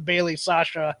since the Bayley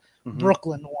Sasha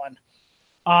Brooklyn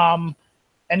one.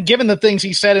 And given the things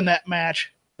he said in that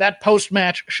match, that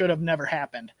post-match should have never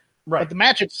happened. Right. But the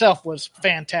match itself was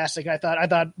fantastic. I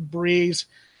thought Breeze,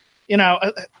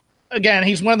 again,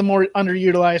 he's one of the more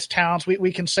underutilized talents.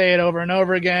 We can say it over and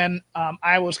over again.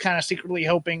 I was kind of secretly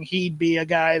hoping he'd be a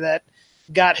guy that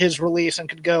got his release and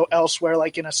could go elsewhere,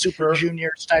 like in a Super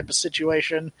Juniors type of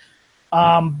situation.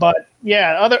 But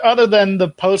yeah, other than the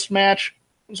post-match,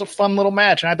 it was a fun little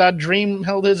match. And I thought Dream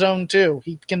held his own too.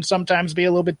 He can sometimes be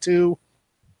a little bit too,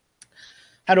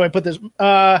 how do I put this?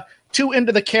 Too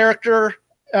into the character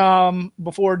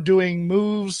before doing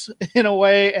moves in a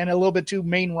way, and a little bit too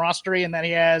main rostery in that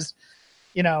he has,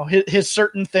 his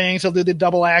certain things. He'll do the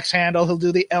double axe handle. He'll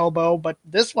do the elbow. But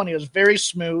this one, he was very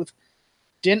smooth.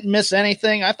 Didn't miss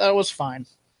anything. I thought it was fine.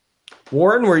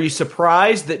 Warren, were you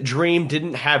surprised that Dream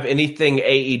didn't have anything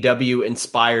AEW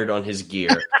inspired on his gear?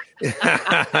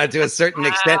 To a certain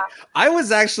extent. I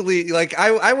was actually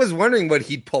I was wondering what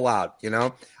he'd pull out,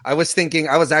 I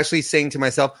was actually saying to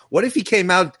myself, what if he came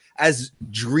out as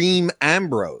Dream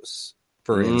Ambrose,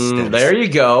 for instance? There you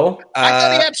go. I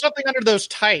thought he had something under those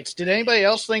tights. Did anybody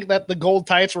else think that the gold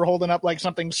tights were holding up like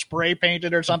something spray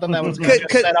painted or something that was going to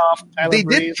set off Tyler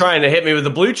Breeze? Trying to hit me with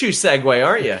a Blue Chew segue,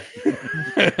 aren't you?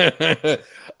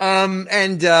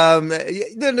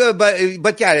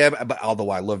 But although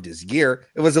I loved his gear,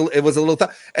 it was a little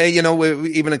tough.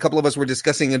 Even a couple of us were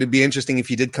discussing it'd be interesting if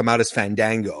he did come out as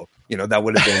Fandango. That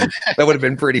would have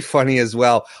been pretty funny as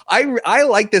well. I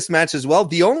like this match as well.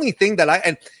 The only thing that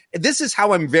and this is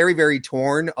how I'm very, very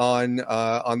torn on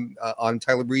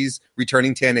Tyler Breeze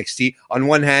returning to NXT. On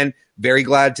one hand, very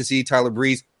glad to see Tyler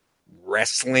Breeze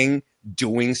wrestling,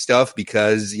 doing stuff,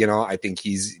 because I think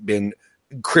he's been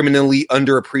criminally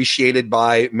underappreciated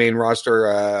by main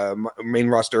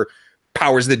roster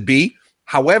powers that be.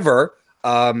 However,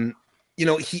 that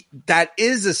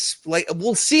is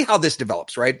we'll see how this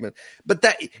develops, right? But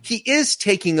that he is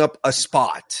taking up a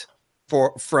spot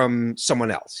from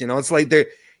someone else. It's like there's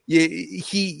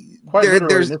in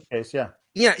this case, yeah.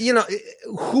 Yeah,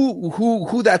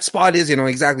 who that spot is,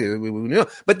 exactly. We know.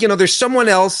 But there's someone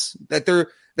else that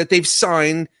they've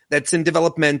signed that's in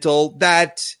developmental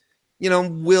that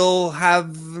won't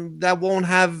have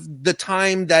the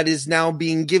time that is now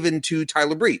being given to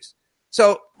Tyler Breeze.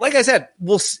 So, like I said,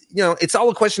 it's all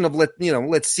a question of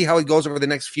let's see how it goes over the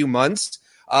next few months.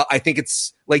 I think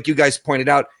it's, like you guys pointed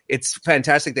out, it's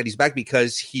fantastic that he's back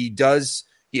because he does.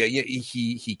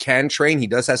 He can train. He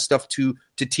does have stuff to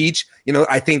teach.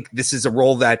 I think this is a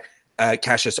role that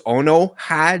Cassius Ohno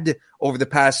had over the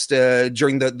past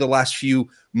during the last few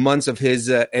months of his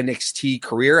NXT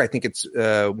career. I think it's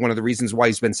one of the reasons why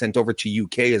he's been sent over to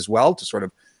UK as well, to sort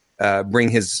of bring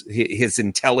his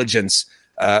intelligence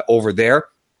over there.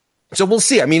 So we'll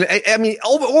see. I mean,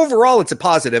 overall it's a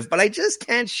positive, but I just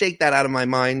can't shake that out of my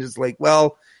mind. It's like,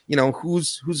 well,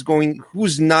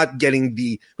 who's not going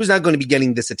to be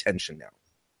getting this attention now?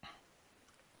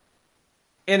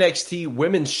 NXT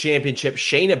Women's Championship,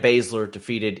 Shayna Baszler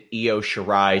defeated Io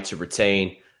Shirai to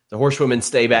retain. The horsewomen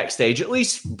stay backstage, at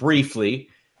least briefly,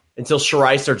 until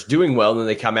Shirai starts doing well, and then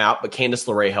they come out, but Candice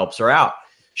LeRae helps her out.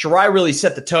 Shirai really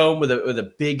set the tone with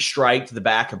a big strike to the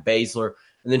back of Baszler,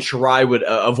 and then Shirai would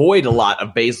avoid a lot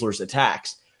of Baszler's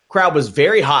attacks. Crowd was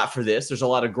very hot for this. There's a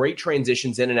lot of great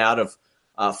transitions in and out of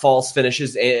false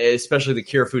finishes, especially the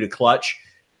Kirifuda clutch.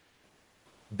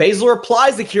 Baszler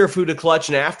applies the Kirifuda clutch,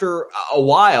 and after a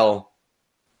while,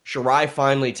 Shirai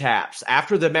finally taps.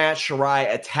 After the match,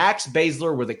 Shirai attacks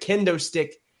Baszler with a kendo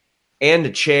stick and a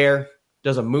chair,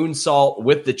 does a moonsault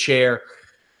with the chair.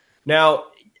 Now,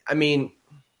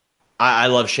 I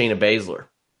love Shayna Baszler.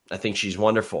 I think she's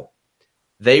wonderful.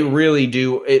 They really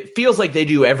do. It feels like they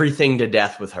do everything to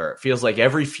death with her. It feels like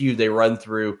every feud they run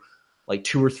through like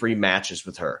 2 or 3 matches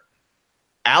with her.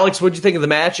 Alex, what'd you think of the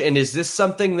match? And is this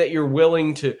something that you're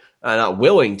willing to, not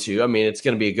willing to, it's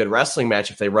going to be a good wrestling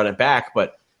match if they run it back,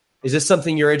 but is this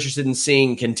something you're interested in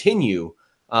seeing continue,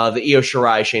 the Io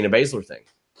Shirai, Shayna Baszler thing?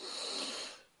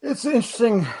 It's an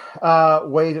interesting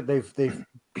way that they've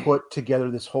put together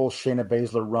this whole Shayna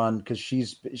Baszler run, because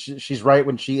she's right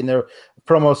when she in their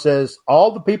promo says,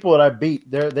 all the people that I beat,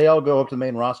 they all go up to the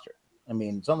main roster.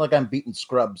 It's not like I'm beating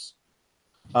scrubs.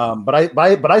 But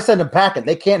I send them packing.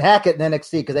 They can't hack it in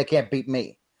NXT because they can't beat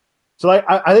me. So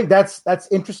I think that's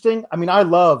interesting. I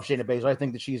love Shayna Baszler. I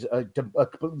think that she's a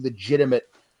legitimate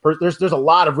person. There's a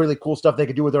lot of really cool stuff they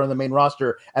could do with her on the main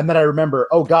roster. And then I remember,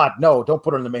 oh God, no, don't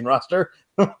put her on the main roster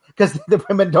because the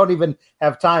women don't even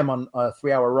have time on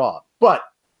 3-hour Raw. But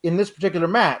in this particular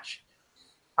match,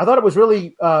 I thought it was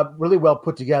really, really well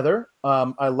put together.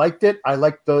 I liked it. I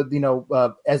liked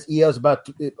as Io's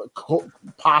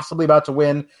possibly about to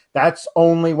win. That's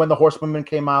only when the Horsewomen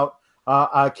came out.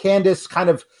 Candice kind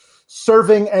of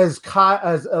serving as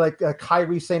a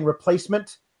Kairi Sane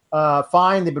replacement.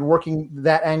 Fine. They've been working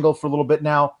that angle for a little bit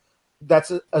now.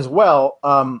 That's as well.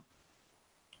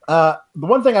 The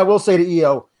one thing I will say to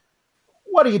Io,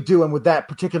 what are you doing with that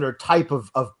particular type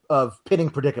of pinning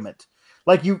predicament?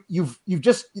 Like you've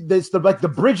just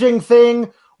the bridging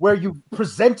thing where you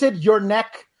presented your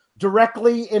neck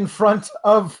directly in front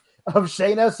of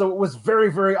Shayna, so it was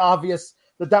very, very obvious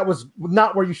that was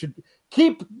not where you should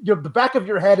keep the back of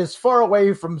your head as far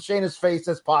away from Shayna's face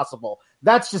as possible.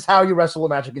 That's just how you wrestle a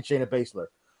match against Shayna Baszler.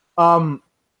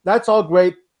 That's all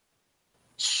great.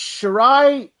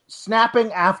 Shirai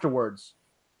snapping afterwards.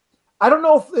 I don't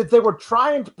know if they were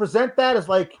trying to present that as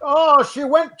like, oh, she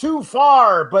went too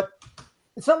far, but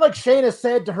it's not like Shayna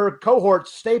said to her cohort,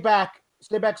 stay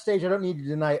backstage. I don't need you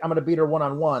tonight. I'm going to beat her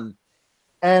one-on-one.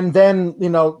 And then,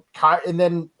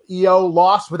 Io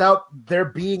lost without there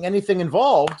being anything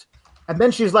involved. And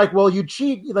then she's like, well, you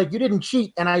cheat. Like, you didn't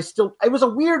cheat. And it was a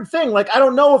weird thing. Like, I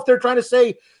don't know if they're trying to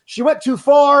say she went too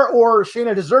far or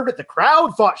Shayna deserved it. The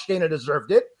crowd thought Shayna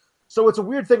deserved it. So it's a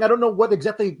weird thing. I don't know where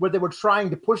they were trying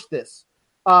to push this.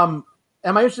 Am I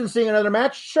interested in seeing another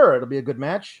match? Sure, it'll be a good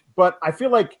match. But I feel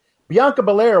like Bianca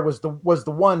Belair was the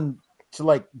one to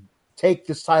like take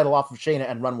this title off of Shayna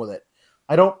and run with it.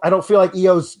 I don't feel like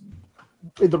Io's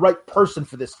the right person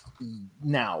for this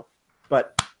now.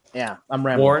 But yeah, I'm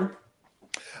rambling. Warren?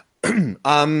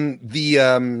 I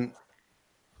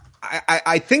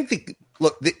think the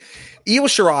Io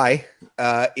Shirai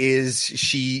is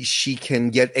she can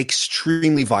get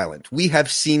extremely violent. We have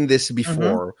seen this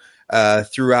before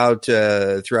throughout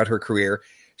her career.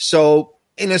 So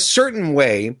in a certain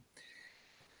way,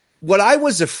 what I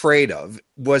was afraid of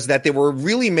was that they were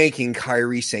really making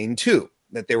Kairi Sane too,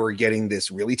 that they were getting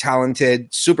this really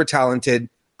talented, super talented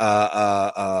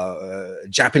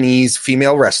Japanese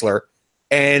female wrestler.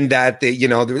 And that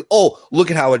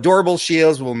look at how adorable she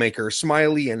is. We'll make her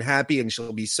smiley and happy, and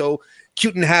she'll be so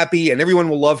cute and happy, and everyone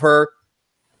will love her.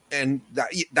 And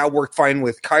that worked fine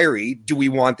with Kairi. Do we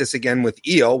want this again with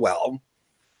Io? Well,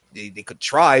 they could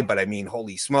try, but I mean,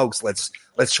 holy smokes, let's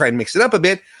try and mix it up a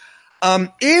bit.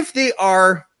 If they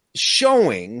are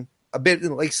showing a bit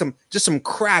like some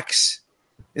cracks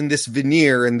in this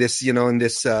veneer, in this in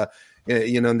this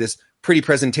pretty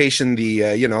presentation,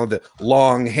 the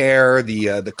long hair,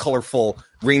 the colorful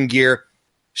ring gear,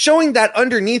 showing that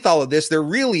underneath all of this, there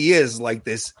really is like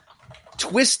this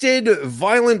twisted,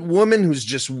 violent woman who's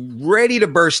just ready to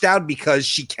burst out because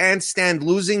she can't stand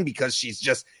losing, because she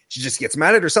just gets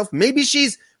mad at herself. Maybe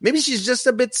she's just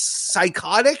a bit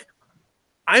psychotic.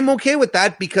 I'm okay with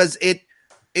that because it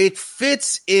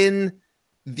fits in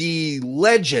the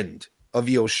legend of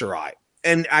Io Shirai.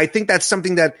 And I think that's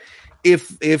something that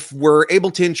if we're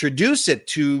able to introduce it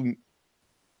to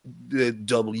the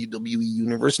WWE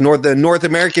universe, nor the North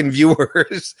American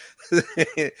viewers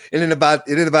in and about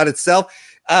itself,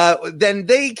 then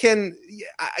they can,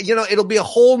 it'll be a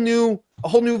whole new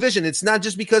vision. It's not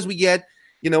just because we get,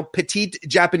 petite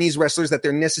Japanese wrestlers that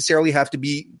they necessarily have to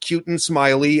be cute and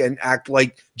smiley and act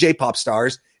like J-pop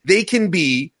stars. They can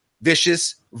be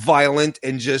vicious, violent,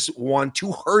 and just want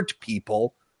to hurt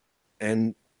people.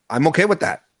 And I'm okay with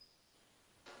that.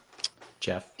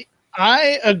 Jeff?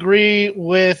 I agree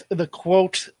with the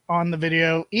quote on the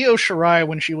video. Io Shirai,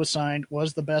 when she was signed,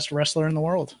 was the best wrestler in the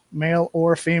world, male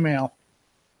or female.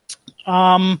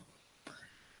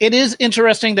 It is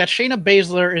interesting that Shayna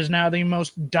Baszler is now the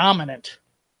most dominant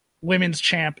women's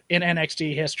champ in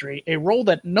NXT history, a role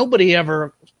that nobody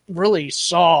ever really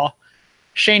saw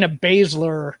Shayna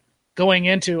Baszler going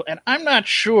into, and I'm not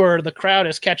sure the crowd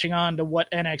is catching on to what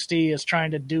NXT is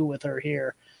trying to do with her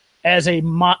here as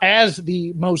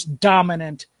the most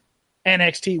dominant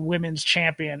NXT women's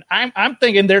champion. I'm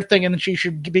thinking they're thinking that she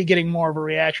should be getting more of a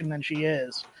reaction than she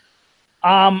is.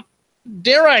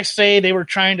 Dare I say they were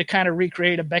trying to kind of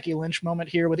recreate a Becky Lynch moment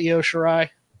here with Io Shirai?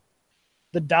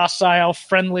 The docile,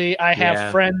 friendly, I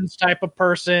have friends type of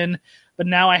person, but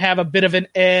now I have a bit of an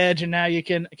edge, and now you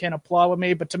can applaud with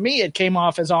me. But to me, it came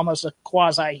off as almost a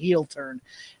quasi-heel turn.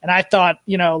 And I thought,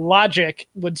 logic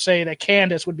would say that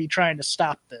Candice would be trying to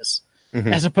stop this,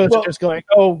 as opposed to just going,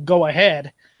 oh, go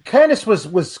ahead.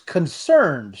 Candice was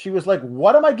concerned. She was like,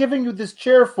 what am I giving you this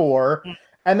chair for?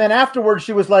 And then afterwards,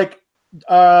 she was like,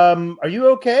 are you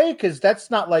okay? Because that's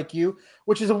not like you,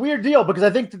 which is a weird deal because I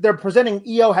think that they're presenting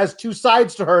Io has two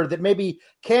sides to her that maybe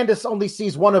Candice only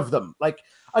sees one of them. Like,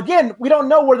 again, we don't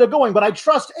know where they're going, but I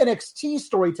trust NXT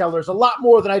storytellers a lot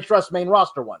more than I trust main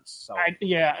roster ones. So.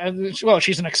 Well,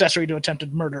 she's an accessory to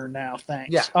attempted murder now,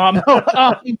 thanks. Yeah.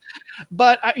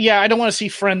 But I don't want to see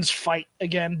friends fight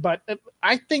again, but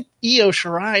I think Io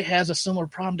Shirai has a similar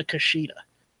problem to Kushida.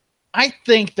 I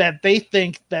think that they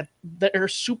think that their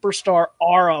superstar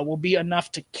aura will be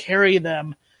enough to carry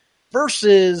them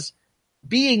versus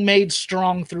being made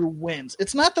strong through wins.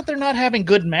 It's not that they're not having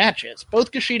good matches.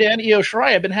 Both Kushida and Io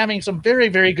Shirai have been having some very,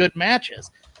 very good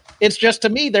matches. It's just, to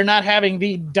me, they're not having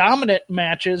the dominant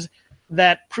matches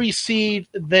that precede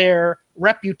their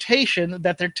reputation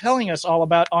that they're telling us all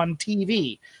about on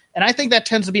TV. And I think that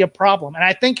tends to be a problem. And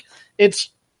I think it's,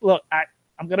 look,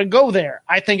 I'm going to go there.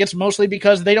 I think it's mostly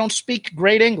because they don't speak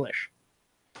great English.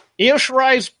 Io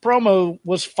Shirai's promo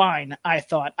was fine, I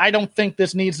thought. I don't think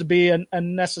this needs to be a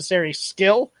necessary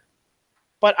skill,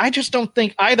 but I just don't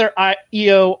think either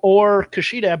Io or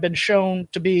Kushida have been shown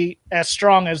to be as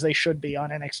strong as they should be on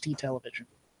NXT television.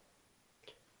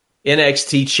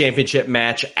 NXT Championship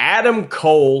match. Adam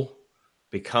Cole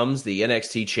becomes the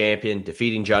NXT champion,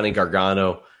 defeating Johnny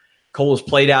Gargano. Cole is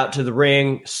played out to the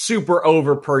ring, super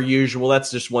over per usual.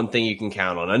 That's just one thing you can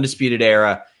count on. Undisputed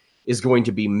Era is going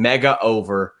to be mega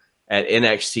over at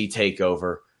NXT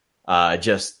TakeOver.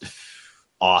 Just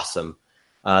awesome.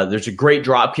 There's a great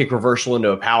dropkick reversal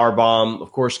into a powerbomb.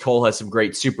 Of course, Cole has some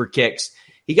great super kicks.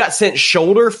 He got sent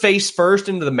shoulder face first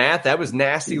into the mat. That was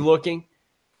nasty looking.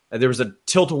 There was a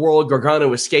tilt-a-whirl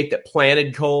Gargano escape that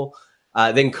planted Cole.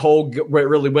 Then Cole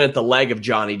really went at the leg of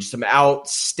Johnny. Just some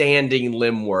outstanding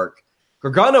limb work.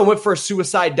 Gargano went for a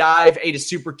suicide dive, ate a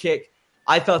super kick.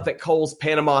 I thought that Cole's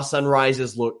Panama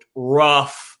Sunrises looked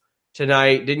rough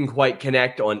tonight. Didn't quite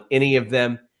connect on any of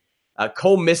them.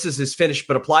 Cole misses his finish,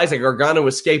 but applies a Gargano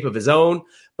escape of his own.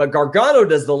 But Gargano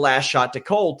does the last shot to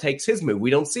Cole, takes his move. We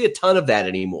don't see a ton of that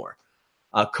anymore.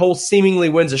 Cole seemingly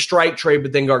wins a strike trade,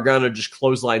 but then Gargano just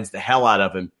clotheslines the hell out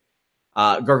of him.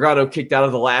 Gargano kicked out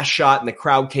of the last shot, and the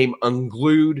crowd came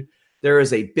unglued. There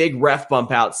is a big ref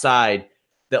bump outside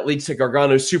that leads to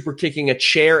Gargano super kicking a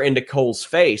chair into Cole's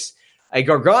face. A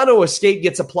Gargano escape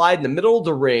gets applied in the middle of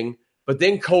the ring, but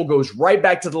then Cole goes right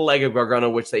back to the leg of Gargano,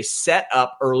 which they set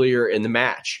up earlier in the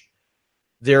match.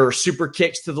 There are super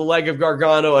kicks to the leg of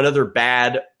Gargano, another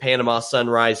bad Panama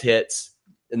Sunrise hits,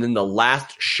 and then the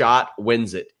last shot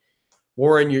wins it.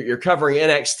 Warren, you're covering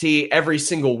NXT every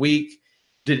single week.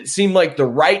 Did it seem like the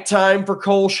right time for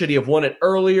Cole? Should he have won it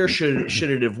earlier? Should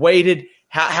it have waited?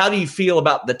 How do you feel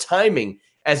about the timing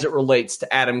as it relates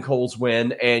to Adam Cole's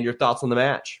win, and your thoughts on the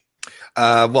match?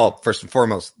 Well, first and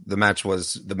foremost, the match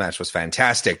was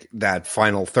fantastic. That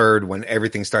final third, when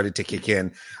everything started to kick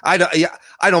in, I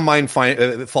don't mind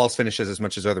false finishes as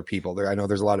much as other people. I know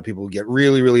there's a lot of people who get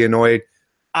really, really annoyed.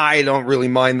 I don't really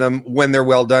mind them when they're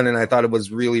well done, and I thought it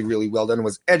was really, really well done. It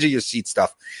was edge of your seat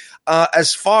stuff.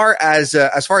 As far as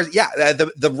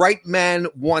the right man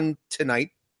won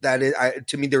tonight. That is,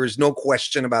 to me, there is no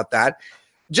question about that.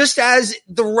 Just as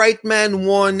the right man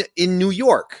won in New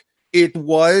York. It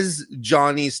was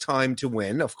Johnny's time to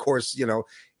win. Of course,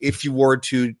 if you were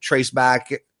to trace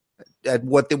back at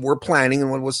what they were planning and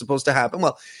what was supposed to happen,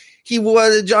 well,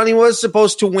 Johnny was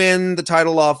supposed to win the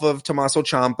title off of Tommaso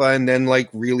Ciampa and then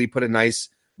really put a nice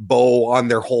bow on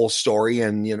their whole story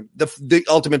and the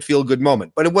ultimate feel good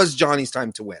moment. But it was Johnny's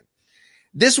time to win.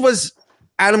 This was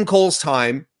Adam Cole's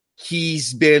time.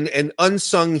 He's been an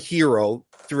unsung hero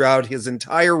throughout his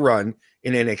entire run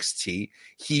in NXT.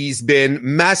 He's been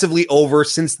massively over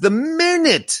since the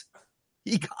minute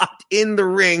he got in the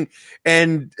ring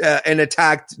and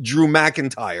attacked Drew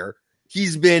McIntyre.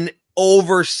 He's been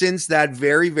over since that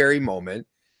very, very moment.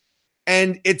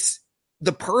 And it's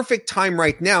the perfect time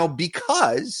right now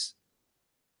because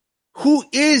who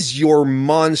is your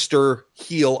monster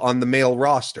heel on the male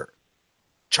roster?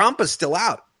 Ciampa's still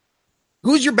out.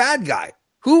 Who's your bad guy?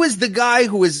 Who is the guy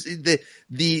who is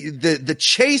the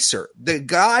chaser, the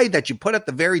guy that you put at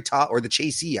the very top, or the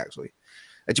chasee actually,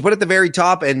 that you put at the very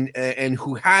top and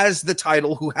who has the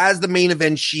title, who has the main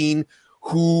event sheen,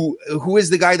 who is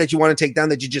the guy that you want to take down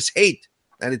that you just hate,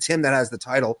 and it's him that has the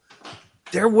title.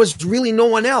 There was really no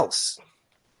one else.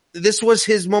 This was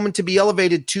his moment to be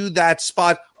elevated to that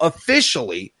spot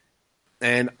officially.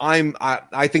 And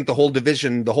I think the whole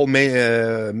division, the whole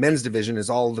men's division is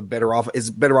better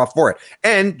off for it.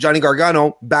 And Johnny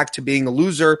Gargano back to being a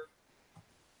loser.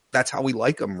 That's how we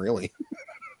like him, really.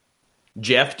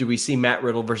 Jeff, do we see Matt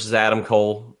Riddle versus Adam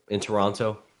Cole in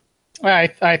Toronto?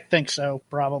 I think so,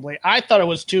 probably. I thought it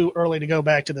was too early to go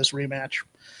back to this rematch.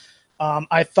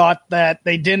 I thought that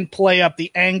they didn't play up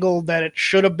the angle that it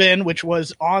should have been, which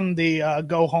was on the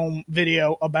go home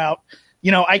video about,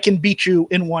 I can beat you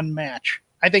in one match.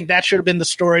 I think that should have been the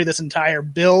story, this entire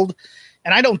build.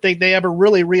 And I don't think they ever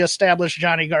really reestablished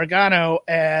Johnny Gargano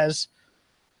as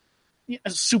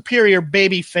a superior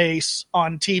babyface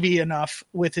on TV enough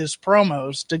with his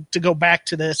promos to go back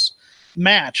to this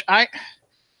match. I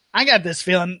got this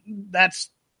feeling this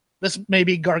may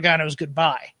be Gargano's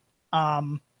goodbye.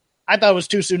 I thought it was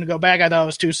too soon to go back. I thought it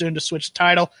was too soon to switch the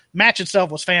title. Match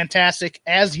itself was fantastic,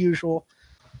 as usual.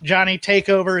 Johnny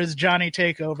Takeover is Johnny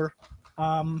Takeover.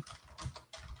 And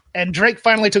Drake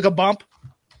finally took a bump.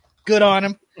 Good on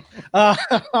him.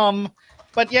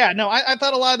 But yeah, no, I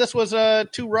thought a lot of this was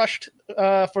too rushed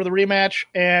for the rematch,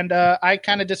 and I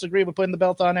kind of disagree with putting the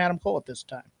belt on Adam Cole at this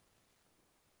time.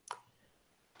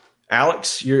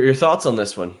 Alex, your thoughts on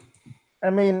this one? I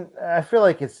mean, I feel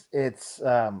like it's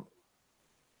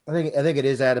I think it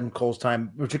is Adam Cole's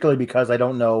time, particularly because I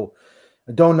don't know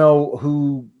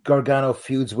who Gargano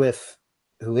feuds with,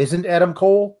 who isn't Adam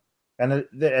Cole. And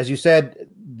as you said,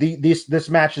 this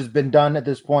match has been done at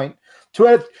this point.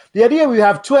 The idea we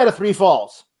have 2 out of 3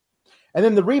 falls, and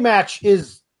then the rematch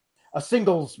is a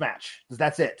singles match.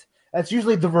 That's it. That's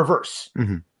usually the reverse.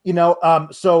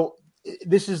 Mm-hmm. So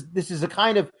this is a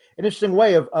kind of an interesting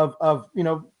way of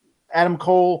Adam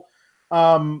Cole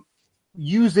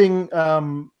using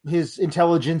his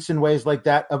intelligence in ways like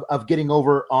that of getting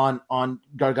over on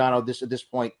Gargano at this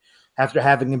point, after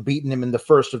having him beaten him in the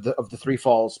first of the 3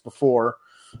 falls before.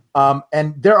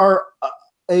 And there are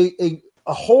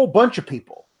a whole bunch of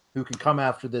people who can come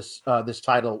after this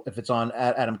title if it's on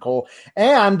Adam Cole.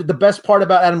 And the best part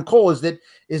about Adam Cole is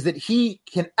that he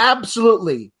can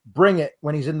absolutely bring it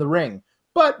when he's in the ring,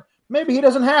 but maybe he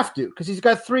doesn't have to, because he's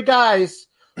got 3 guys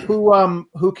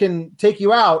who can take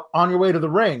you out on your way to the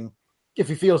ring if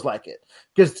he feels like it,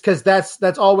 because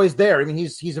that's always there. I mean,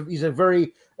 he's a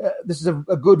very this is a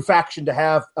good faction to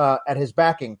have at his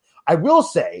backing. I will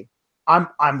say I'm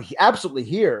absolutely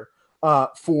here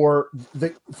for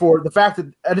the fact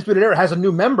that Undisputed Era has a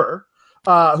new member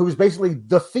who's basically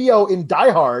the Theo in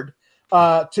Die Hard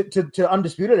to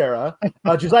Undisputed Era.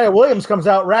 Josiah Williams comes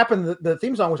out rapping the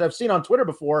theme song, which I've seen on Twitter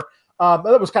before.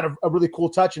 That was kind of a really cool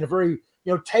touch and a very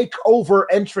takeover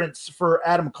entrance for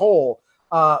Adam Cole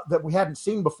that we hadn't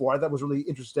seen before. That was really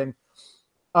interesting.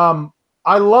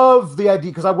 I love the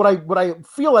idea, because what I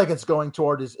feel like it's going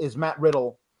toward is Matt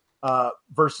Riddle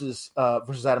versus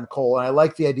Adam Cole, and I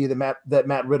like the idea that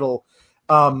Matt Riddle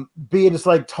being just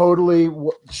like totally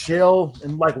chill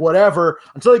and like whatever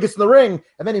until he gets in the ring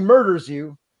and then he murders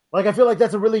you. Like, I feel like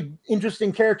that's a really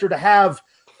interesting character to have.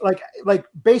 Like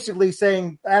basically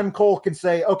saying Adam Cole can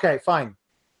say, okay, fine,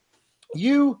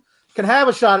 you can have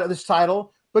a shot at this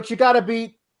title, but you got to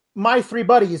beat my 3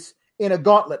 buddies in a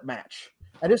gauntlet match,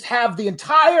 and just have the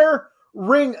entire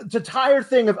thing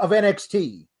of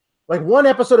NXT. Like, one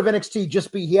episode of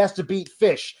NXT he has to beat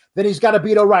Fish, then he's got to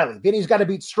beat O'Reilly, then he's got to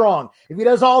beat Strong. If he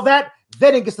does all that,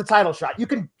 then he gets the title shot. You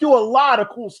can do a lot of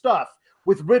cool stuff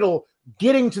with Riddle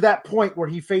getting to that point where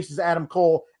he faces Adam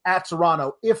Cole at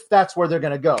Toronto, if that's where they're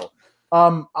going to go.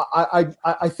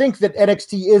 I think that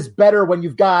NXT is better when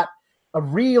you've got a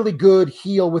really good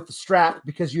heel with the strap,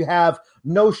 because you have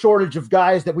no shortage of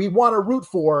guys that we want to root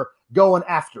for going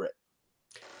after it.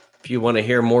 If you want to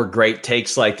hear more great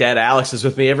takes like that, Alex is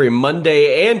with me every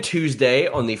Monday and Tuesday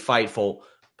on the Fightful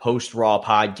Post Raw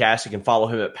podcast. You can follow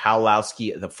him at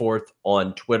Pawlowski the 4th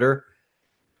on Twitter.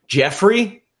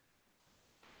 Jeffrey,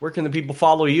 where can the people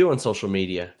follow you on social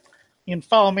media? You can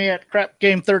follow me at Crap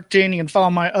Game 13. You can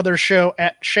follow my other show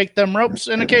at Shake Them Ropes.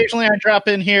 And occasionally I drop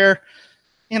in here,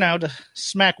 to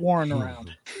smack Warren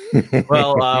around.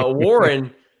 Well,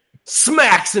 Warren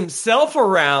smacks himself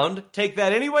around. Take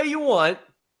that any way you want.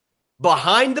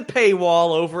 Behind the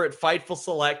paywall over at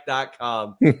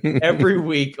FightfulSelect.com. Every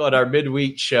week on our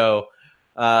midweek show,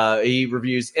 he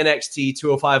reviews NXT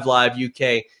 205 Live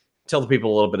UK. Tell the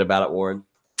people a little bit about it, Warren.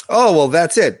 Oh, well,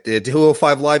 that's it.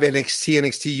 205 Live,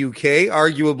 NXT UK,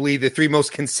 arguably the 3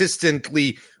 most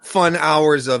consistently fun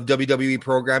hours of WWE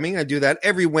programming. I do that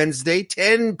every Wednesday,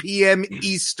 10 p.m.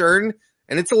 Eastern,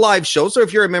 and it's a live show. So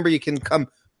if you're a member, you can come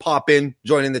pop in,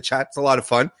 join in the chat. It's a lot of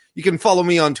fun. You can follow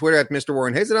me on Twitter at Mr.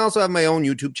 Warren Hayes, and I also have my own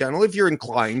YouTube channel, if you're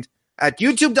inclined, at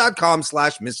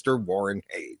youtube.com/Mr. Warren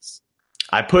Hayes.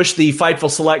 I push the Fightful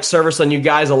Select service on you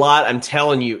guys a lot. I'm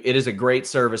telling you, it is a great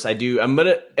service. I'm going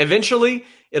to eventually,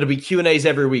 it'll be Q&As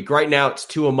every week. Right now, it's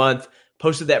 2 a month.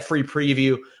 Posted that free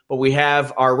preview, but we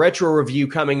have our retro review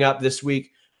coming up this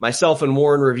week. Myself and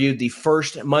Warren reviewed the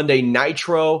first Monday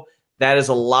Nitro That is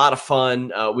a lot of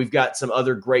fun. We've got some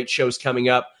other great shows coming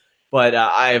up, but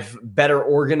I've better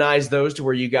organized those to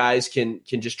where you guys can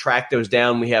just track those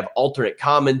down. We have alternate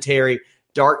commentary,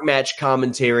 dark match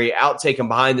commentary, outtake and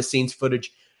behind-the-scenes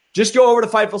footage. Just go over to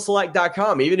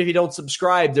FightfulSelect.com. Even if you don't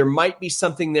subscribe, there might be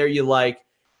something there you like.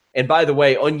 And by the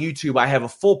way, on YouTube, I have a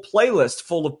full playlist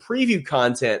full of preview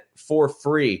content for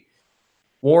free.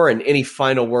 Warren, any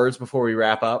final words before we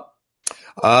wrap up?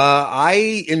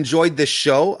 I enjoyed this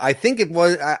show. I think it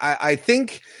was. I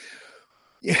think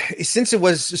since it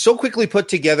was so quickly put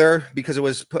together, because it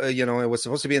was, it was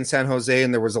supposed to be in San Jose,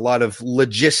 and there was a lot of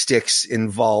logistics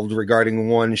involved regarding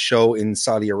one show in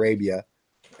Saudi Arabia.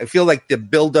 I feel like the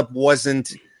buildup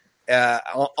wasn't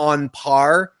on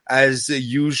par as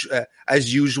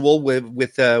usual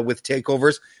with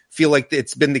takeovers. Feel like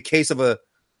it's been the case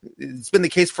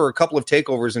for a couple of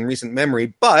takeovers in recent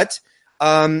memory, but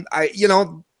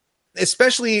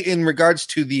especially in regards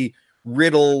to the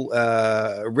Riddle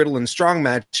and Strong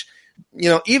match,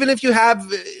 even if you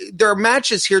have, there are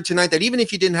matches here tonight that even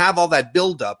if you didn't have all that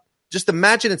buildup, just the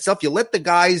match in itself, you let the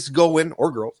guys go in,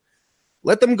 or girls,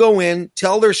 let them go in,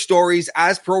 tell their stories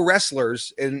as pro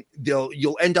wrestlers, and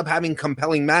you'll end up having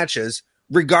compelling matches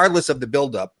regardless of the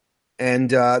buildup. And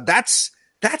that's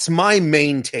my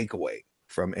main takeaway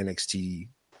from NXT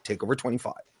TakeOver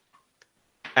 25.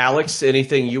 Alex,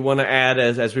 anything you want to add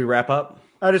as we wrap up?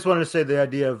 I just wanted to say the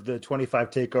idea of the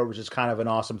 25 takeovers is kind of an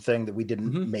awesome thing that we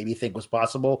didn't maybe think was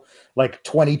possible like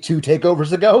 22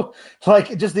 takeovers ago.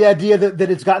 Like just the idea that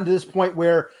it's gotten to this point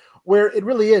where it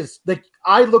really is. Like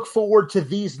I look forward to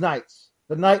these nights,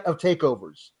 the night of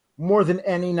takeovers, more than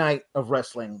any night of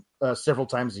wrestling several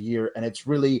times a year. And it's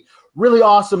really, really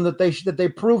awesome that they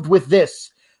proved with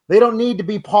this. They don't need to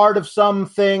be part of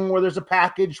something where there's a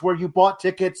package where you bought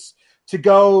tickets to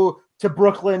go to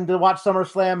Brooklyn to watch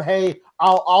SummerSlam. Hey,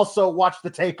 I'll also watch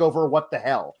the takeover. What the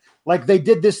hell? Like they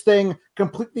did this thing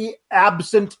completely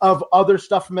absent of other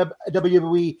stuff from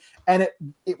WWE, and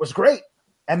it was great.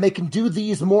 And they can do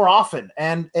these more often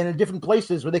and in different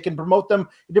places where they can promote them.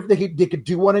 They could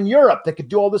do one in Europe. They could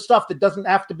do all this stuff that doesn't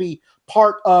have to be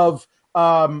part of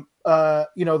the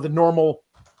normal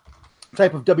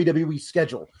type of WWE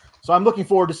schedule. So I'm looking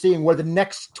forward to seeing where the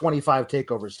next 25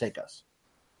 takeovers take us.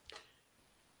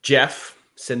 Jeff,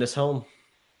 send us home.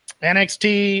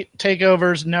 NXT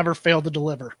takeovers never fail to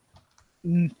deliver.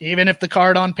 Even if the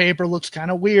card on paper looks kind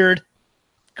of weird,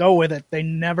 go with it. They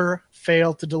never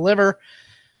fail to deliver.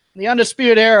 The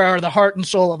Undisputed Era are the heart and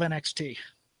soul of NXT.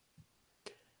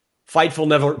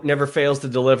 Fightful never fails to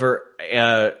deliver.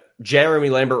 Jeremy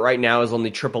Lambert right now is on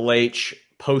the Triple H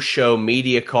post-show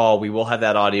media call. We will have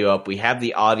that audio up. We have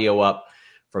the audio up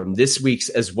from this week's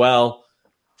as well.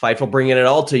 Fightful bringing it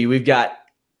all to you. We've got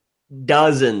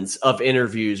dozens of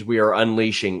interviews we are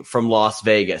unleashing from Las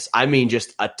Vegas. I mean,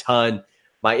 just a ton.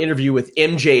 My interview with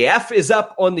MJF is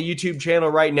up on the YouTube channel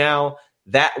right now.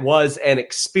 That was an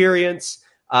experience.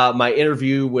 My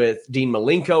interview with Dean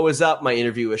Malenko is up. My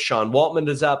interview with Sean Waltman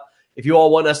is up. If you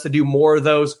all want us to do more of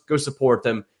those, go support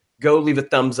them. Go leave a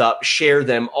thumbs up, share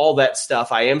them, all that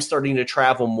stuff. I am starting to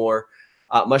travel more,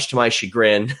 much to my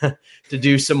chagrin, to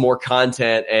do some more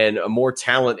content and more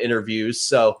talent interviews.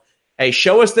 So, hey,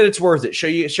 show us that it's worth it.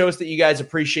 Show us that you guys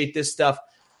appreciate this stuff.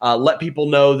 Let people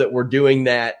know that we're doing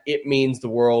that. It means the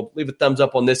world. Leave a thumbs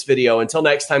up on this video. Until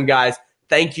next time, guys,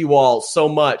 thank you all so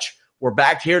much. We're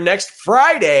back here next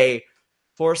Friday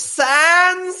for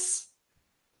Sands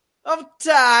of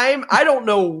Time. I don't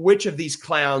know which of these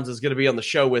clowns is going to be on the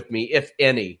show with me, if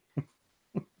any.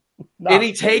 No.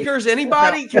 Any takers?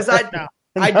 Anybody? Because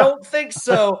I don't think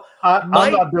so. I'm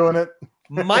not doing it.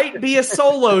 Might be a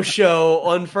solo show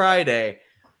on Friday.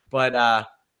 But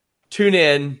tune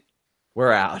in.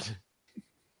 We're out.